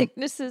putting them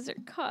Sicknesses are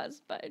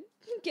caused by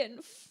getting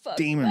fucked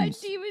by Demons.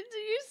 demons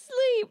in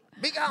your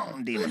sleep. big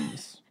on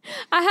demons.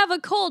 I have a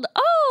cold.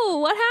 Oh,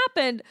 what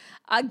happened?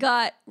 I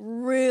got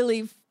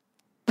really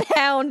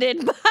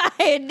pounded by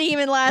a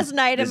demon last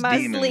night in This my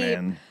demon, sleep.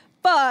 man.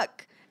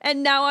 Fuck.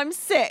 And now I'm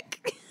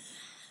sick.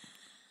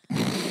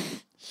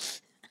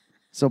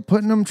 So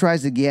Putnam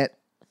tries to get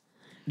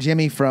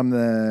Jimmy from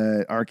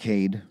the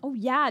arcade, Oh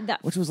yeah,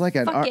 that which was like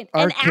an fucking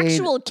arcade. an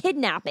actual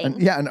kidnapping.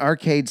 Yeah, an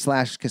arcade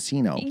 /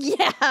 casino.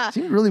 Yeah.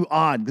 Seemed really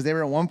odd because they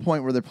were at one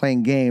point where they're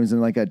playing games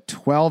and like a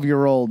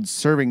 12-year-old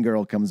serving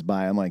girl comes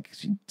by. I'm like,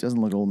 she doesn't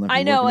look old enough. To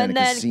I know, working and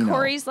at a then casino.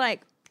 Corey's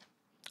like,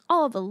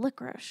 all the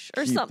licorice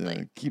or Keep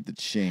something. keep the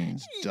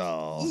change,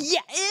 doll. Yeah,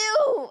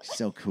 ew.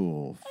 So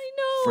cool. I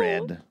know.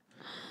 Fred.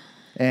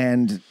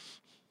 And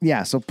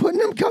yeah, so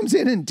Putnam comes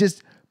in and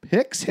just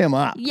picks him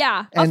up.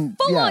 Yeah, And,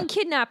 a full-on yeah.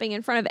 kidnapping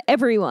in front of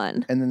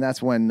everyone. And then that's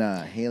when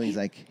Haley's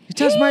like, he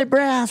touched my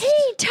breast.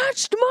 He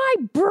touched my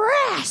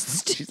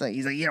breast. He's like,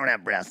 you don't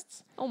have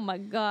breasts. Oh my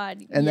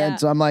God. And then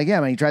so I'm like, yeah,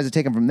 man, he tries to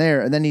take him from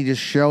there. And then he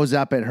just shows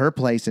up at her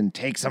place and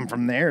takes him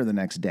from there the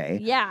next day.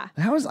 yeah.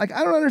 How is like,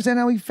 I don't understand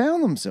how he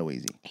found them so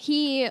easy.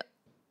 He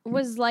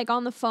was like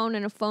on the phone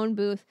in a phone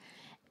booth,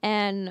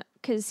 and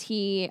because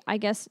he, I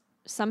guess,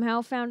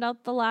 somehow found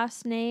out the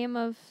last name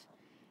of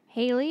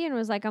Haley and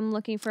was like, I'm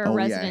looking for a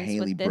residence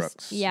Haley with this.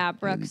 Brooks. Yeah, Haley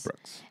Brooks.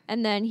 Brooks.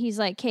 And then he's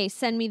like, "Okay,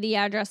 send me the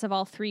address of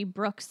all 3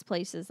 Brooks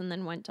places," and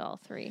then went to all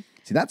 3.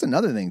 See, that's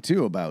another thing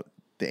too about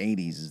the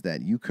 80s is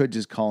that you could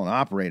just call an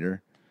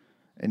operator,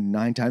 and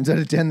 9 times out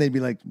of 10 they'd be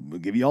like, "We'll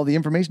give you all the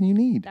information you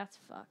need. That's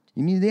fucked.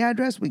 You need the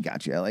address? We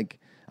got you." Like,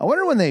 I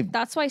wonder when they.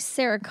 That's why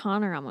Sarah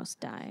Connor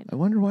almost died. I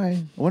wonder why.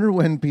 I wonder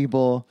when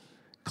people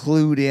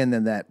clued in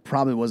that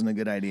probably wasn't a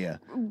good idea.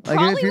 Like,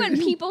 Probably if you're- when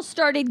people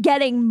started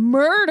getting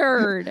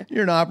murdered.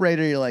 You're an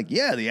operator. You're like,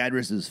 yeah, the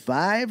address is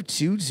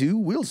 522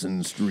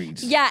 Wilson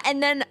Street. Yeah,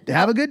 and then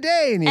Have a good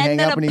day, and you hang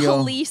then up a and you go.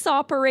 police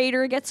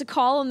operator gets a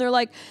call and they're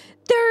like,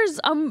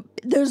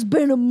 there's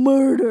been a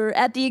murder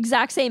at the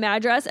exact same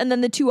address, and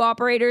then the 2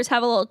 operators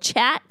have a little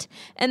chat,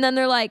 and then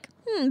they're like,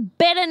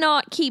 better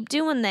not keep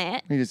doing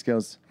that. He just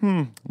goes,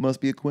 must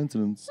be a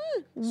coincidence.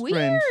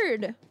 Strange.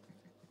 Weird.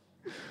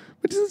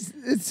 But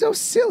it's so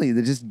silly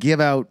to just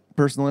give out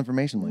personal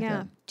information like Yeah.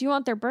 that. Do you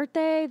want their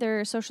birthday,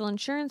 their social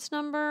insurance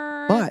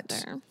number?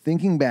 But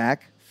thinking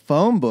back,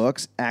 phone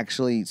books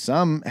actually,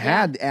 some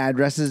had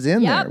addresses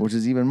in Yep. there, which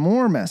is even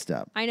more messed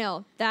up. I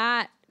know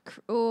that.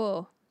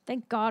 Oh,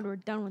 thank God we're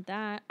done with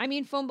that. I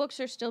mean, phone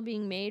books are still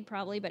being made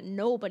probably, but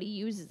nobody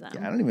uses them.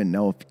 I don't even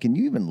know can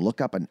you even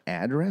look up an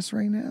address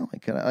right now?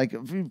 Like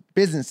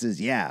businesses,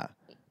 yeah.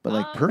 But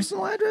like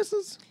personal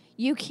addresses?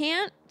 You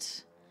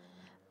can't.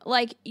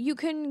 Like, you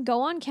can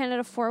go on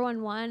Canada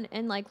 411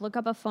 and, like, look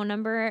up a phone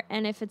number,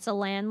 and if it's a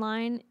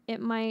landline, it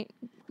might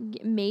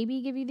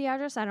maybe give you the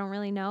address. I don't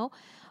really know.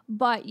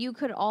 But you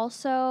could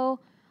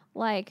also,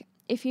 like,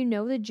 if you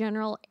know the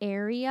general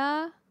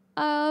area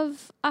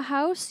of a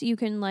house, you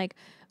can, like,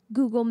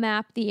 Google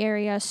map the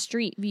area,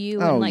 street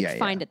view, and, like,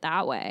 find it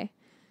that way.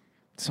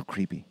 It's so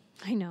creepy.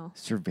 I know.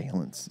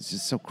 Surveillance. It's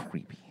just so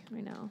creepy. I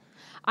know.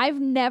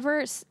 I've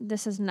never,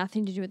 this has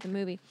nothing to do with the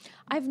movie.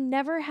 I've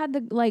never had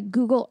the like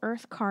Google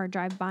Earth car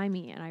drive by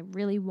me, and I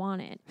really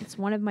want it. It's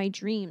one of my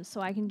dreams,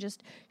 so I can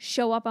just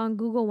show up on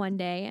Google one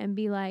day and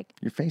be like,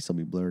 Your face will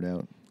be blurred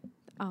out.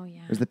 oh yeah.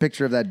 There's the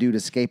picture of that dude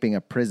escaping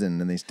a prison,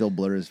 and they still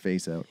blur his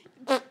face out.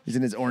 He's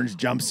in his orange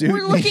jumpsuit.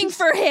 We're looking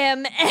for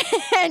him,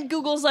 and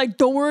Google's like,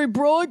 don't worry,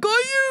 bro, I got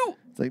you.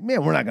 It's like,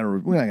 man, we're not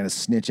gonna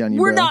snitch on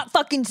you. We're bro. not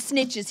fucking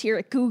snitches here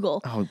at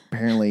Google. Oh,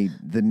 apparently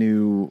the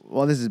new.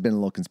 Well, this has been a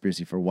little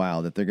conspiracy for a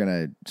while that they're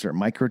gonna start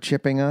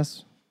microchipping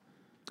us.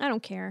 I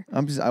don't care.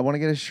 I want to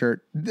get a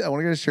shirt. I want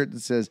to get a shirt that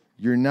says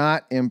 "You're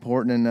not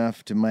important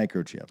enough to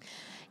microchip."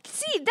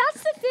 See,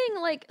 that's the thing.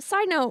 Like,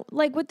 side note,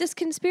 like with this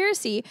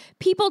conspiracy,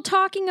 people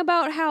talking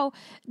about how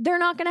they're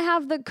not going to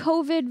have the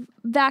COVID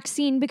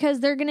vaccine because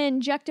they're going to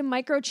inject a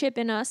microchip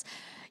in us.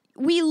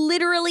 We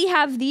literally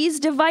have these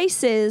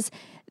devices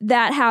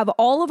that have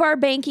all of our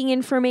banking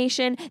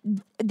information.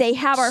 They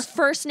have our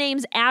first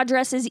names,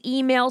 addresses,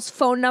 emails,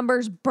 phone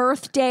numbers,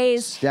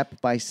 birthdays.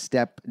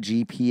 Step-by-step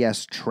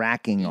GPS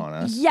tracking on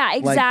us. Yeah,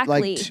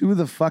 exactly. Like to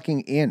the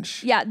fucking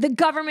inch. Yeah, the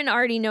government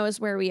already knows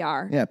where we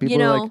are. Yeah,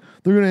 people are like,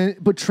 they're going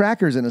to put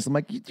trackers in us. I'm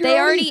like, you've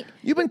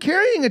been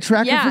carrying a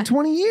tracker for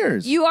 20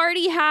 years. You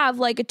already have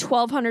like a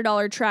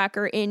 $1,200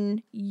 tracker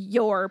in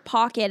your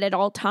pocket at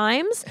all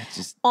times,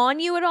 on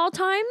you at all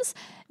times.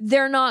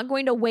 They're not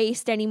going to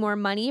waste any more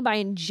money by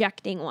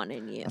injecting one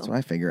in you. That's what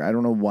I figure. I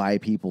don't know why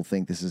people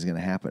think this is going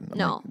to happen. I'm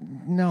No. like,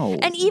 no.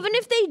 And even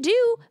if they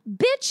do,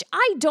 bitch,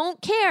 I don't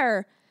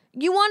care.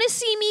 You want to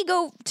see me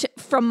go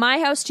from my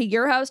house to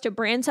your house to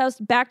Brand's house,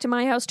 back to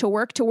my house to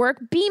work,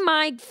 be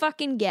my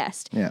fucking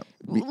guest. Yeah,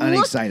 be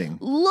unexciting.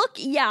 Look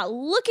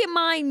at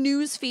my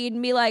news feed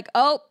and be like,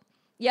 oh,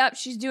 yep,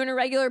 she's doing a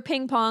regular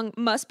ping pong.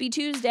 Must be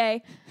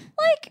Tuesday.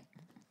 Like,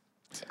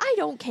 I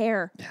don't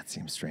care. That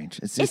seems strange.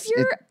 It's just,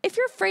 if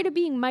you're afraid of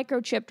being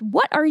microchipped,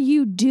 what are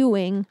you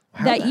doing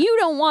that you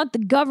don't want the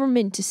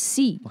government to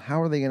see?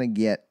 how are they going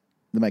to get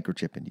the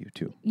microchip into you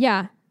too?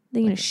 Yeah,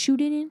 they're gonna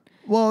shoot it in.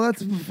 Well,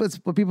 that's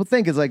what people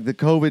think is like the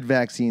COVID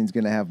vaccine is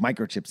going to have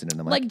microchips in it.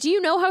 I'm Like, do you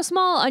know how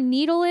small a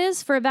needle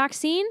is for a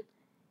vaccine?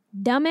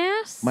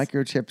 Dumbass.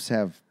 Microchips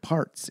have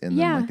parts in them.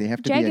 Yeah, Like they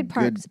have to be a jagged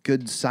parts.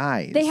 good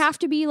size. They have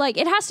to be like,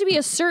 it has to be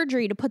a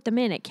surgery to put them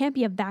in. It can't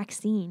be a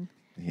vaccine.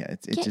 Yeah,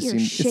 it Get just your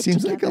shit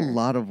seems like a together.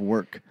 lot of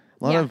work.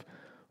 A lot of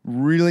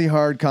really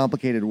hard,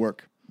 complicated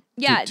work.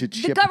 Yeah, to the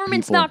chip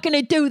government's people. not going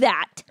to do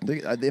that.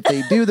 If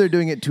they do, they're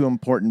doing it to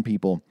important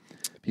people.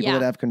 People Yeah.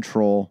 that have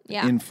control,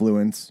 Yeah.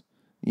 influence,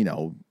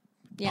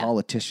 Yeah.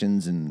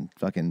 politicians and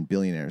fucking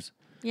billionaires.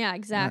 Yeah,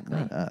 exactly.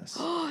 Not us.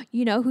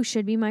 You know who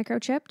should be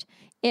microchipped?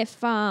 If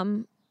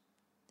Jeff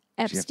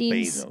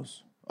Epstein's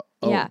Bezos.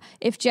 Yeah,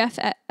 if Jeff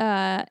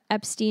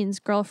Epstein's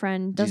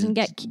girlfriend doesn't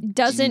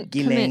commit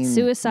Ghislaine-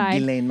 suicide,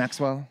 Ghislaine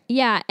Maxwell.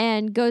 yeah,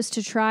 and goes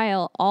to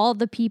trial, all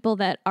the people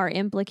that are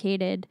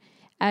implicated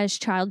as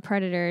child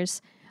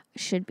predators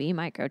should be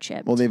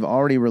microchipped. Well, they've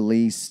already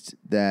released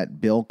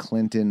that Bill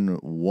Clinton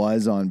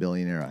was on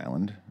Billionaire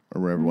Island.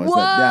 or wherever it was.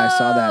 Yeah, I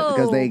saw that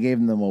because Whoa! they gave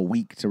them a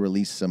week to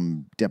release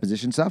some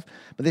deposition stuff,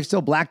 but they've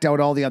still blacked out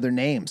all the other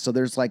names. So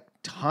there's like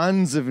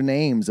tons of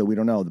names that we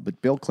don't know.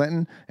 But Bill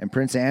Clinton and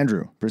Prince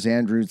Andrew. Prince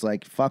Andrew's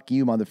like, fuck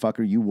you,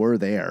 motherfucker. You were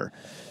there.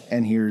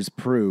 And here's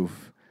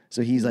proof.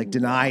 So he's like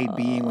denied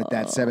being with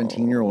that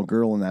 17-year-old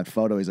girl in that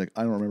photo. He's like,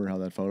 I don't remember how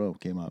that photo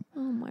came up. Oh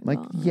my I'm like,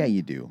 God. yeah,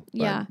 you do. But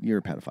Yeah. you're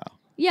a pedophile.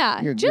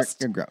 Yeah, You're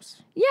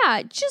gross.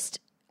 Yeah, just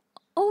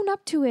own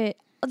up to it.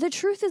 The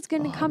truth is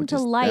going to come to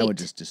light. That would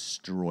just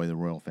destroy the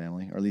royal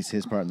family, or at least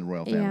his part in the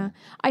royal family. Yeah.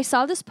 I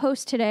saw this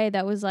post today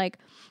that was like,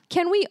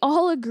 can we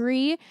all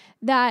agree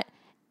that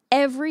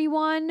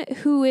everyone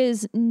who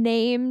is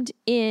named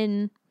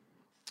in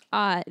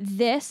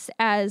this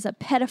as a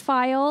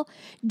pedophile,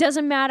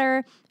 doesn't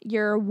matter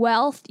your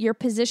wealth, your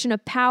position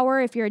of power,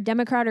 if you're a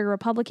Democrat or a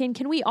Republican,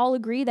 can we all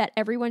agree that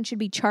everyone should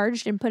be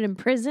charged and put in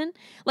prison?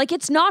 Like,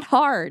 it's not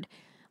hard.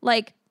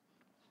 Like,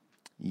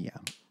 Yeah.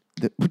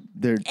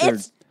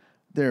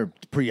 They're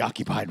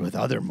preoccupied with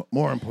other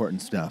more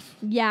important stuff.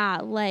 yeah,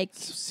 like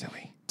So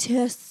silly.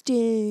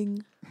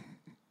 testing.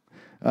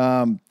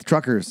 The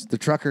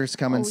truckers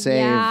come and save.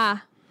 Yeah.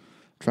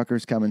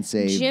 Truckers come and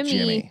save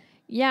Jimmy.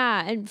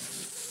 Yeah, and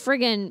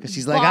friggin'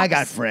 She's like, I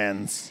got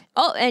friends.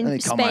 Oh, and And they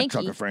call my Spanky.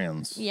 trucker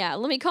friends. Yeah,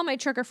 let me call my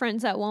trucker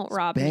friends that won't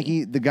rob me.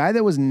 Spanky, the guy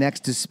that was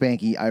next to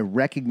Spanky, I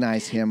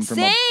recognize him from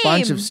a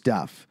bunch Same. of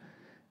stuff.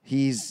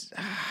 He's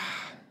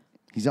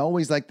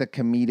always like the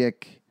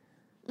comedic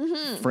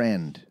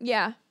friend.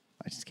 Yeah.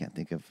 I just can't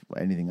think of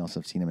anything else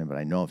I've seen him in, but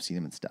I know I've seen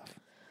him in stuff.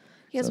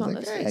 He has So I one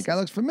was of like, those hey, faces. that guy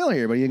looks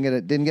familiar, but he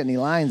didn't get any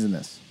lines in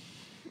this.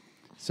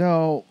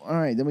 So, all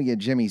right, then we get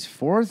Jimmy's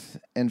fourth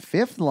and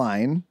fifth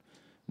line.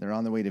 They're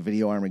on their way to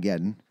Video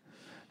Armageddon.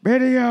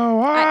 Video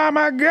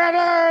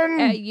Armageddon!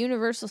 At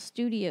Universal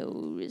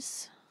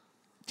Studios.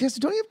 Jess,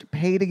 don't you have to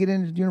pay to get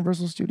into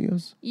Universal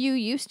Studios? You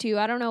used to.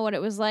 I don't know what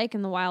it was like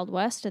in the Wild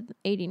West at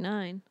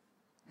 89.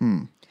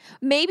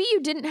 Maybe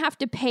you didn't have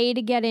to pay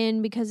to get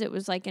in because it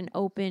was like an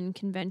open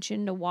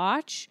convention to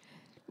watch.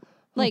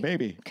 Like,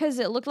 maybe. because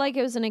it looked like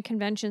it was in a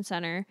convention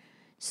center.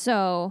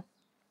 So,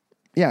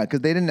 Yeah,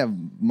 because they didn't have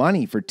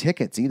money for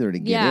tickets either to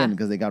get Yeah. in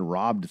because they got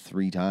robbed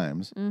 3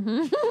 times.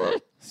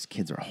 These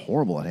kids are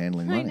horrible at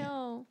handling money. I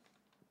know.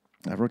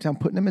 I wrote down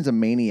putting him as a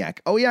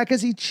maniac. Oh, yeah,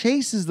 because he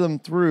chases them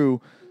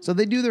through. So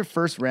they do their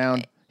first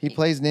round. He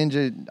plays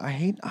Ninja.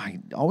 I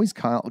always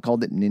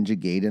called it Ninja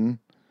Gaiden.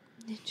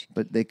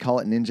 But they call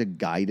it Ninja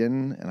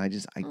Gaiden, and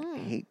I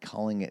hate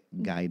calling it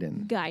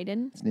Gaiden.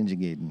 Gaiden. It's Ninja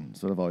Gaiden.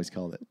 That's what I've always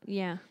called it.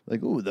 Yeah.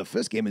 Like, ooh, the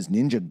first game is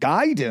Ninja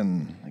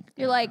Gaiden. Like,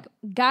 You're like,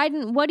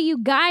 guiding. What are you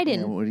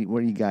guiding? yeah, what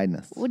are you guiding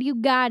us? What are you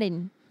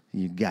guiding?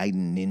 You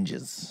guiding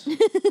ninjas.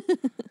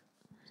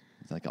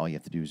 It's like all you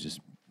have to do is just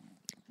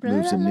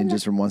move some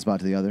ninjas from one spot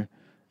to the other.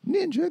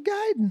 Ninja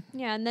Gaiden.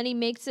 Yeah, and then he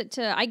makes it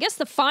to, I guess,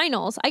 the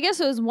finals. I guess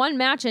it was one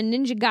match in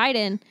Ninja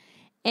Gaiden,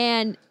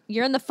 and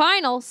you're in the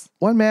finals.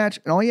 One match,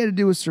 and all you had to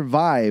do was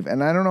survive.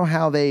 And I don't know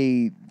how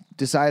they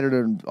decided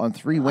on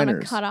 3 On a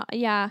winners. cutoff.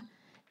 Yeah.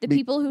 The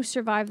people who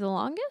survive the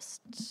longest?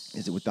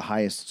 Is it with the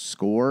highest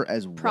score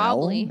as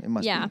Probably. well? It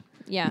must Yeah, be.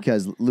 yeah.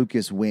 Because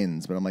Lucas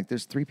wins, but I'm like,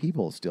 there's 3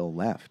 people still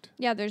left.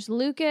 Yeah, there's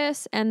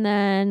Lucas, and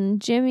then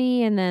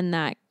Jimmy, and then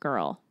that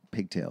girl.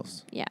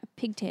 Pigtails. Yeah,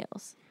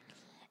 Pigtails.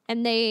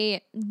 And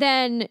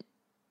then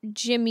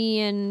Jimmy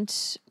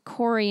and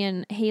Corey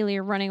and Haley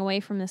are running away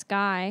from this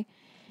guy.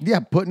 Yeah,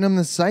 putting him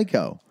the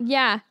psycho.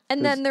 Yeah,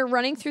 and then they're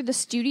running through the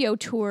studio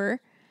tour.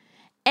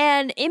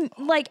 And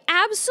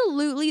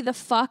absolutely the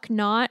fuck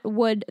not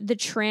would the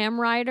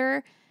tram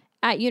rider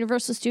at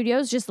Universal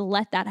Studios just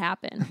let that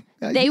happen.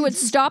 Yeah, They would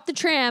stop the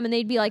tram and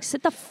they'd be like,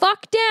 sit the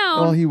fuck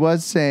down. Well, he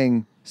was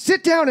saying,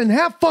 sit down and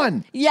have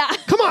fun. Yeah.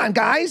 Come on,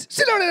 guys.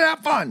 Sit down and have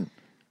fun.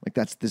 Like,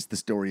 that's the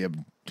story of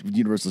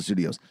Universal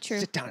Studios. True.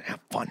 Sit down and have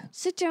fun.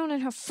 Sit down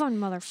and have fun,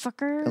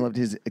 motherfucker. I loved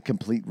his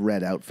complete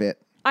red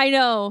outfit. I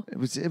know. It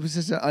was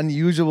just an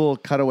unusual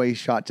cutaway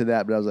shot to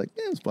that, but I was like,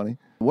 yeah, it was funny.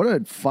 What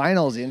a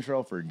finals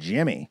intro for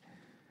Jimmy.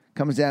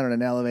 Comes down in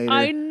an elevator.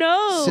 I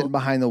know. Sitting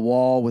behind the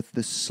wall with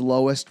the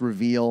slowest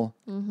reveal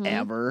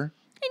ever.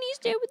 And he's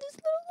there with his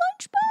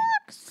little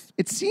lunchbox.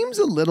 It seems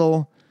a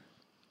little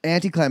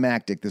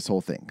anticlimactic, this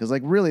whole thing. Because,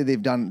 like, really,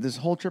 they've done this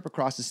whole trip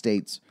across the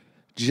states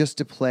just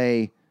to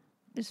play,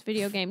 This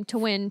video game to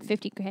win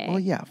 $50K. well,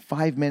 yeah,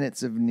 5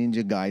 minutes of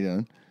Ninja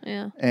Gaiden.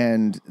 Yeah.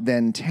 And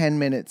then 10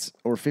 minutes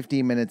or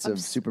 15 minutes of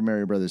Super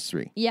Mario Brothers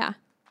 3. Yeah.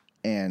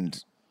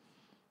 And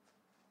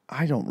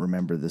I don't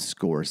remember the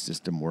score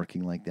system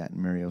working like that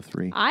in Mario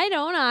 3. I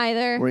don't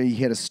either. Where you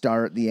hit a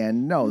star at the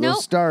end. No, Nope.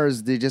 those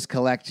stars, they just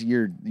collect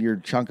your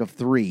chunk of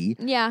 3.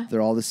 Yeah.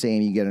 They're all the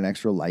same. You get an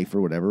extra life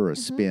or whatever, or a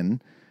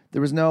spin.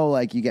 There was no,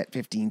 like, you get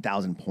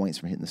 15,000 points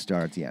from hitting the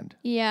star at the end.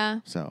 Yeah.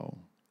 So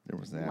there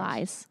was that.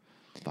 Lies.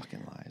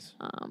 Fucking lies.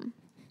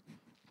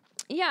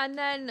 Yeah, and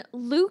then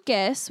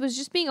Lucas was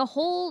just being a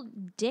whole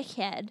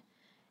dickhead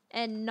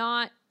and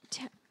not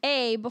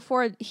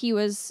before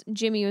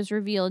Jimmy was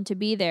revealed to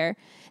be there.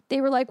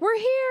 They were like, "We're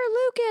here,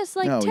 Lucas.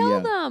 Like, Oh, tell yeah.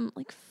 them."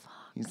 Like, fuck.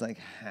 He's like,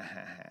 ha,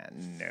 ha, ha,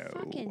 no.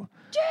 Fucking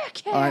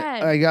dickhead.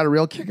 I got a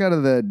real kick out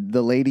of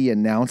the lady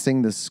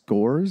announcing the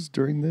scores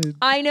during the.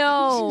 I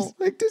know.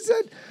 She's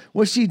like,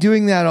 was she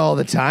doing that all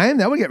the time?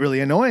 That would get really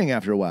annoying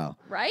after a while.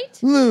 Right?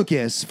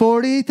 Lucas,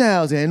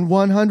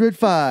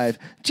 40,105.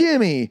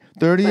 Jimmy,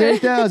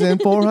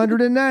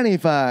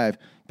 38,495.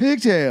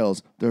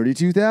 Pigtails,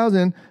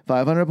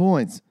 32,500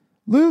 points.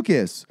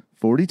 Lucas,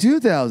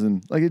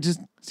 42,000. Like, it just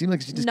seemed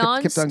like she just kept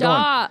on going.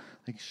 Non-stop.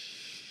 Like,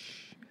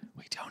 shh,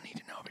 we don't need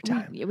an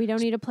overtime. We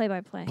don't need a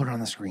play-by-play. Put it on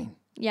the screen.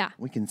 Yeah.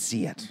 We can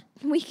see it.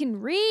 We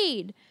can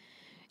read.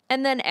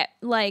 And then,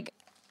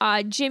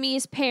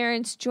 Jimmy's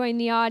parents join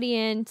the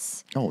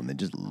audience. Oh, and they're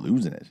just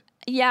losing it.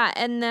 Yeah,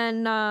 and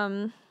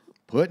then,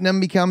 Putnam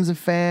becomes a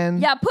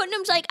fan. yeah,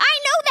 Putnam's like, I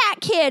know that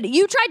kid.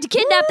 You tried to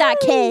kidnap that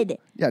kid.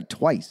 Yeah,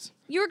 twice.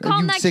 You were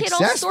calling that kid all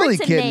successfully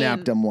sorts of kidnapped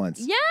names. him once.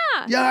 Yeah.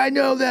 Yeah, I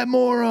know that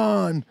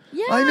moron.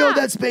 Yeah. I know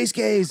that space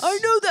case. I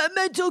know that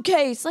mental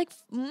case. Like,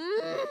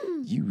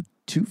 You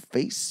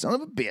two-faced son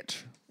of a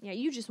bitch. yeah,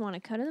 you just want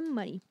to cut in the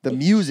muddy. The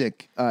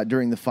music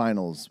during the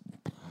finals,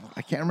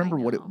 I can't remember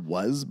what it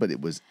was, but it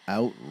was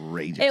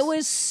outrageous. It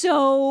was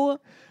so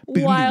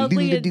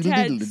wildly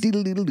intense.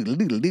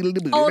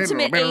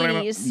 Ultimate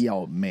 80s. Yeah,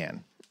 oh,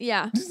 man.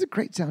 Yeah, This is a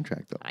great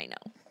soundtrack, though. I know.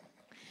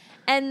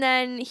 And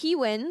then he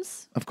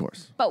wins, Of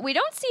course. but we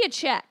don't see a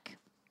check.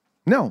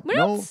 No,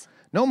 don't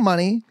no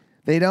money.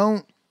 They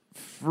don't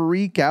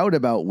freak out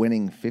about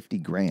winning 50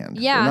 grand.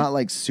 Yeah. They're not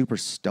like super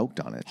stoked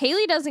on it.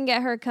 Haley doesn't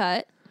get her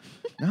cut,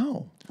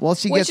 No. Well,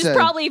 she which gets is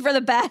probably for the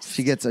best.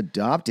 she gets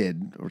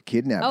adopted or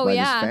kidnapped oh by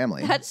yeah, this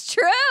family. that's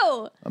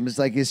true. I'm just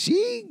like, is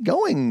she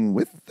going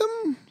with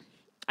them?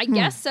 I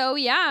guess so.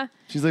 Yeah.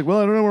 She's like, well,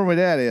 I don't know where my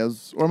dad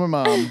is or my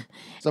mom,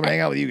 so I'm gonna hang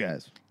out with you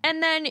guys.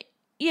 And then,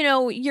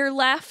 you're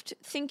left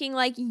thinking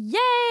like,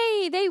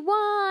 yay, they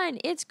won.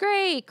 It's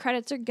great.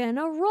 Credits are going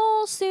to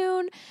roll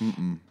soon.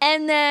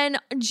 And then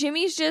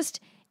Jimmy's just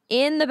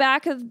in the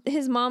back of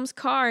his mom's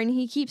car and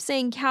he keeps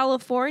saying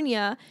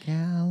California.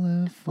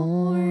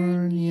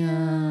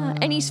 California.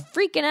 And he's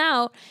freaking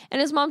out. And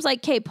his mom's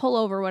like, okay, pull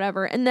over,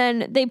 whatever. And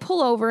then they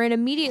pull over and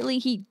immediately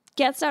he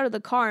gets out of the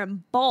car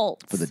and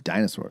bolts. For the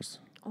dinosaurs.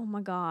 Oh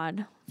my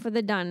God. For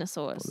the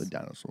dinosaurs. For the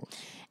dinosaurs.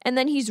 And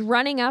then he's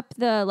running up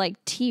the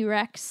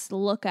T-Rex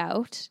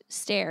lookout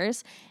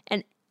stairs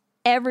and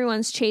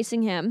everyone's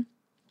chasing him.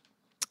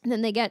 And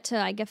then they get to,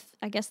 I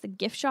guess the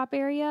gift shop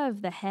area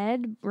of the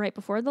head right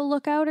before the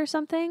lookout or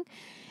something.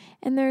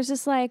 And there's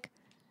this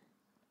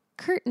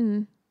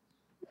curtain,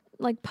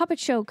 puppet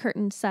show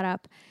curtain set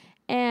up.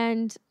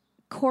 And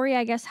Corey,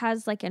 I guess,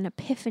 has an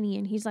epiphany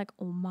and he's like,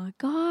 oh my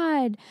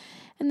God.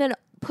 And then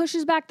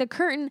pushes back the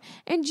curtain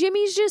and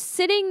Jimmy's just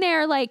sitting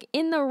there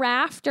in the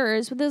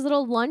rafters with his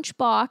little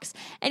lunchbox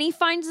and he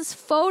finds this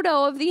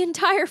photo of the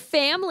entire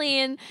family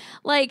and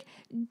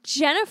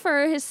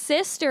Jennifer, his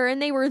sister, and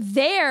they were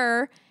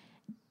there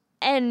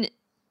and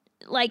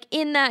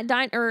in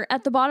that or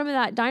at the bottom of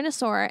that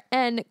dinosaur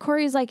and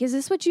Corey's like, is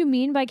this what you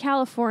mean by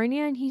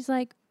California? And he's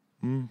like,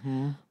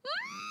 oh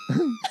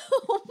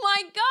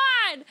my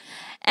God.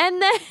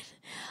 And then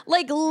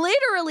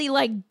literally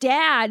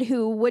dad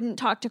who wouldn't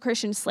talk to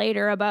Christian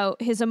Slater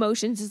about his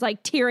emotions is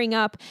tearing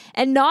up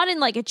and not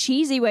in a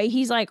cheesy way.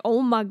 He's like,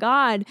 oh my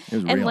God.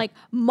 And real.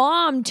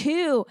 Mom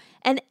too.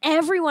 And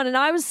everyone. And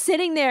I was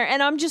sitting there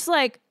and I'm just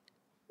like,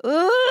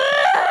 ugh.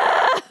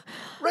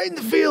 Right in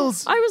the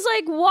feels. I was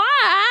like,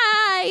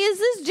 why is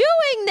this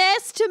doing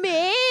this to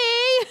me?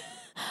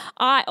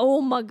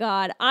 Oh my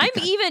God. I'm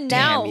even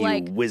now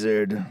Damn you,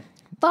 wizard.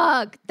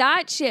 fuck,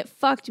 that shit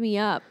fucked me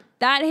up.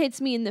 That hits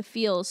me in the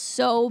feels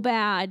so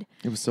bad.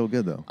 It was so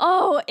good though.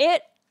 Oh,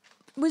 it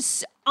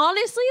was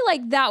honestly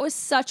that was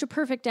such a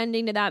perfect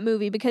ending to that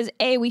movie because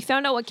we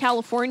found out what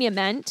California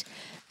meant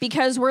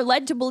because we're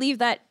led to believe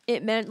that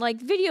it meant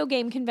video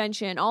game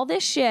convention, all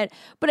this shit,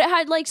 but it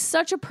had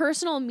such a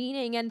personal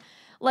meaning and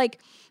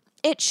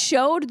it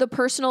showed the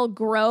personal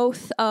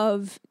growth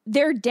of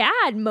their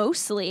dad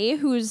mostly,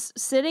 who's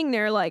sitting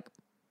there oh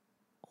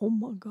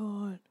my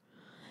God.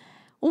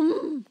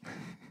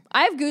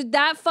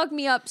 That fucked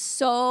me up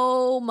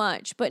so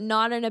much, but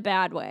not in a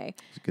bad way.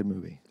 It's a good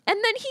movie. And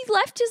then he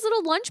left his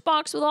little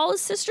lunchbox with all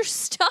his sister's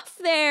stuff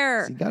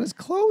there. He got his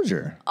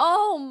closure.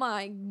 Oh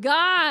my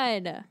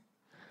God.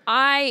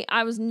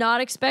 I was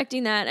not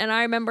expecting that. And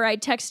I remember I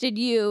texted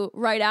you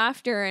right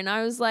after and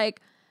I was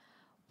like,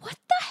 what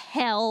the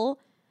hell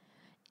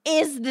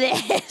is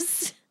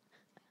this?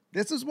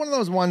 This is one of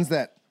those ones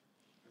that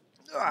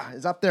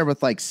is up there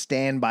with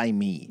Stand By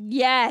Me.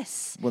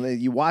 Yes. When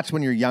you watch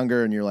when you're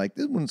younger and you're like,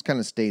 this one kind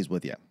of stays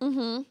with you.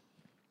 Mm-hmm.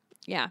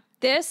 Yeah.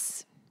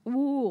 This,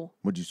 ooh.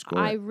 What'd you score?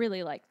 I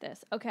really like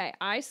this. Okay,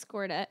 I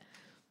scored it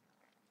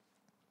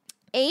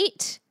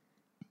 8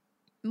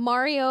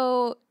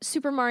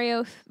 Super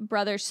Mario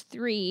Brothers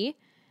 3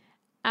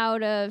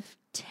 out of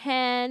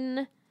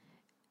 10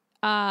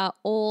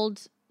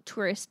 old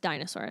tourist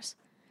dinosaurs.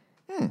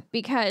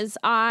 Because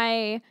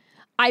I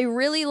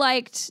really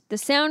liked the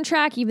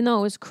soundtrack, even though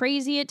it was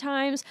crazy at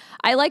times.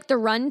 I liked the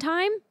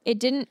runtime.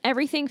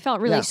 Everything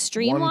felt really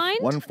streamlined.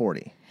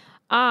 140.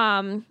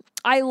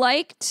 I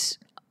liked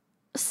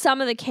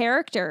some of the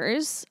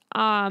characters.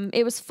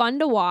 It was fun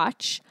to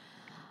watch.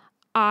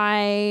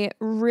 I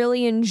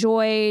really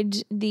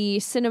enjoyed the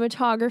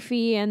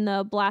cinematography and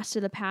the blast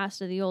of the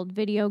past of the old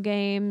video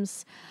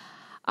games.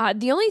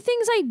 The only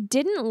things I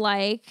didn't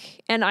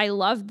like, and I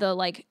loved the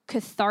like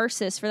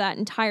catharsis for that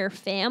entire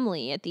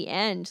family at the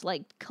end,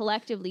 like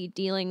collectively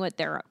dealing with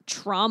their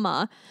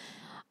trauma.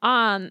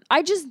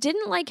 I just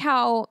didn't like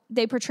how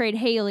they portrayed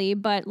Haley,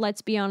 but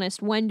let's be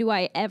honest, when do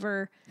I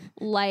ever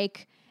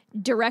like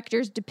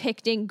directors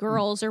depicting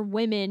girls or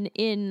women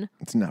in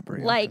It's not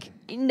very like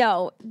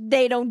no,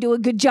 they don't do a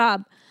good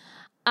job.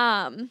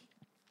 And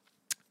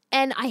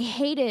I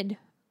hated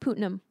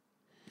Putnam.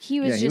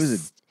 He was he just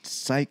was a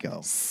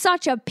psycho.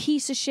 such a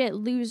piece of shit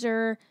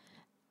loser,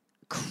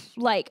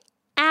 like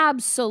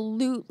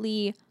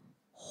absolutely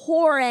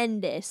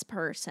horrendous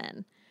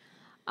person.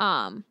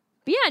 But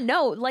yeah,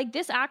 no, like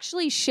this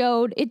actually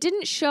showed, it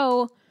didn't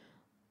show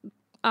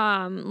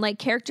like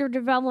character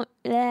development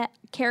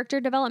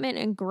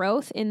and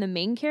growth in the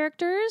main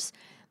characters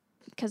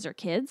because they're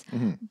kids.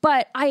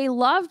 But I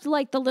loved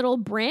like the little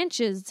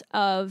branches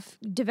of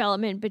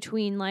development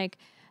between like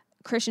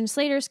Christian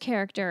Slater's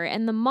character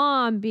and the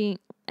mom being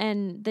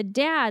and the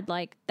dad.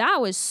 Like that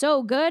was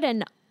so good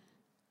and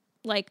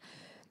like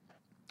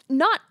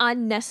not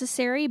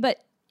unnecessary,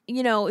 but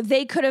you know,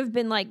 they could have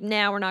been like,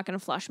 nah, we're not going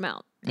to flush them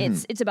out.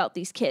 It's about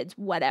these kids,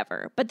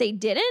 whatever. But they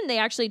didn't. They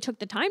actually took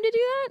the time to do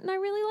that, and I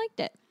really liked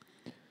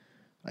it.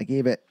 I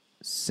gave it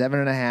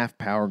 7.5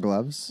 Power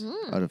Gloves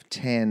out of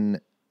 10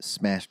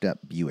 smashed up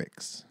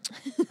Buicks.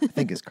 I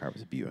think his car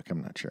was a Buick.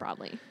 I'm not sure.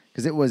 Probably.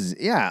 Because it was,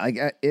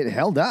 it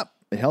held up.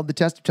 It held the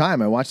test of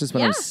time. I watched this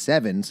when I was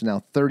 7, so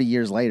now 30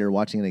 years later,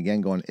 watching it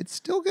again, going, it's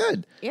still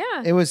good.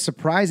 Yeah. It was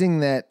surprising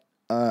that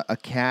a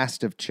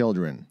cast of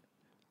children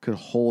could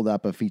hold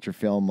up a feature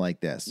film like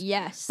this.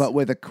 Yes. But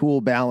with a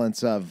cool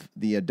balance of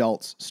the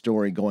adult's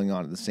story going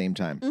on at the same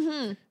time.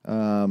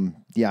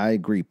 Yeah, I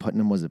agree.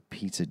 Putnam was a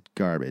piece of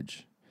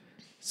garbage.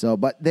 So,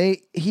 but I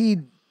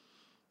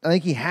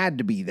think he had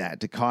to be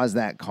that to cause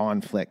that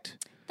conflict.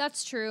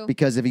 That's true.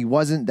 Because if he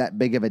wasn't that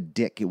big of a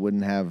dick,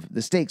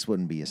 the stakes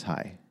wouldn't be as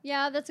high.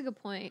 Yeah, that's a good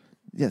point.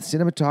 Yeah, the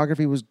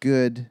cinematography was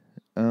good.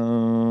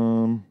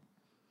 The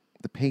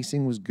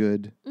pacing was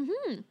good.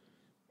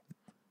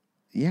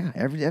 Yeah,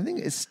 everything.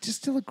 It's just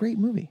still a great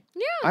movie.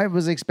 Yeah. I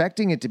was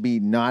expecting it to be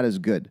not as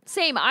good.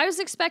 Same. I was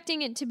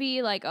expecting it to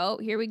be like, oh,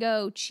 here we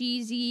go,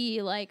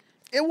 cheesy, like.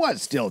 It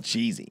was still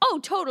cheesy. Oh,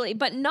 totally,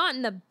 but not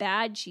in the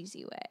bad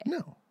cheesy way.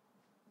 No.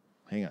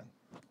 Hang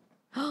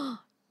on.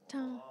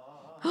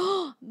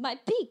 My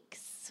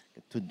peaks.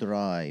 To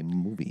dry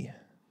movie.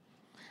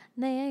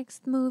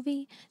 Next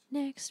movie.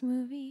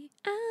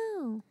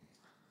 Oh.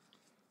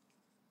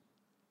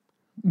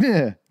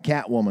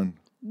 Catwoman.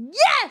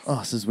 Yes! Oh,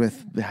 this is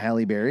with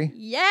Halle Berry?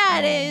 Yeah,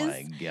 it is. Oh,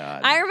 my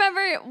God. I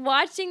remember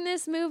watching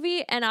this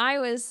movie, and I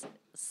was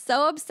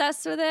so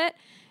obsessed with it.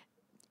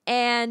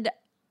 And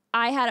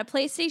I had a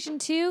PlayStation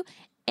 2,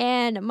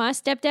 and my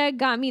stepdad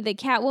got me the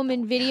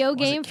Catwoman video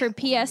game for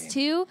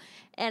PS2,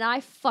 and I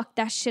fucked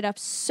that shit up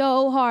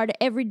so hard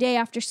every day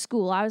after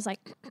school. I was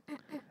like...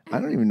 I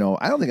don't even know.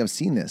 I don't think I've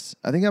seen this.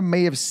 I think I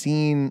may have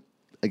seen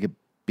like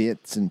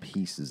bits and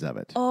pieces of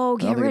it. Oh,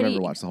 get ready. I've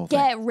never watched the whole thing.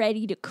 Get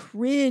ready to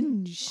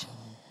cringe.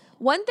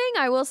 One thing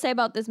I will say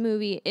about this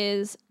movie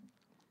is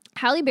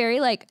Halle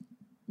Berry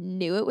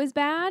knew it was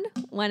bad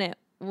when it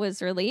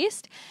was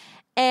released,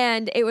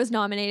 and it was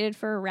nominated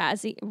for a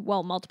Razzie,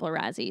 multiple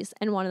Razzies,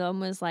 and one of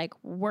them was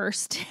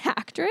worst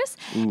actress.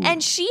 Ooh.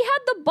 And she had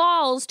the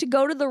balls to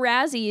go to the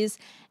Razzies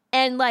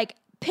and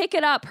pick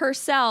it up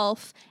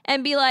herself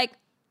and be like,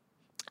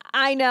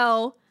 I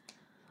know.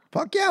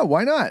 Fuck yeah,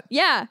 why not?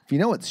 Yeah. If you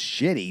know it's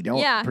shitty,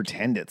 don't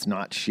pretend it's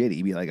not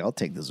shitty. Be like, I'll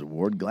take this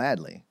award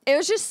gladly. It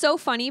was just so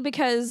funny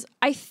because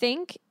I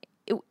think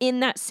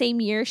in that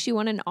same year she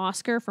won an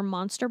Oscar for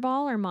Monster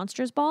Ball or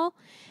Monsters Ball,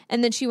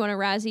 and then she won a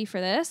Razzie for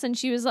this, and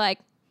she was like,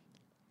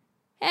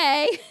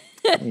 hey.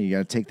 You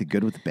gotta take the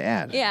good with the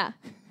bad. Yeah.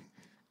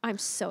 I'm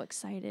so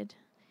excited.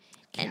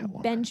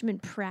 And Benjamin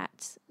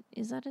Pratt,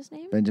 is that his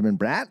name? Benjamin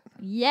Bratt?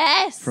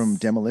 Yes. From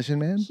Demolition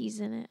Man?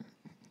 He's in it.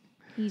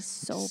 He's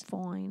so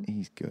fine.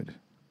 He's good.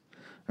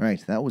 All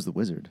right, that was The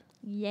Wizard.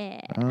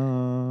 Yeah.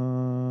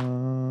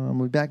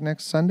 We'll be back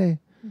next Sunday.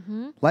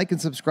 Mm-hmm. Like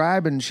and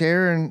subscribe and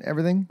share and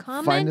everything.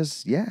 Comment. Find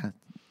us. Yeah.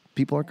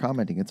 People are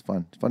commenting. It's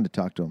fun. It's fun to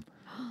talk to them.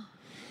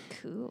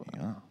 Cool.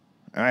 Yeah.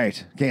 All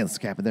right. Okay, let's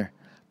cap it there.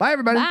 Bye,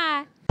 everybody.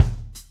 Bye.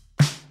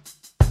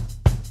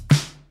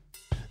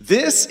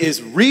 This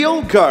is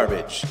Real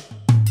Garbage.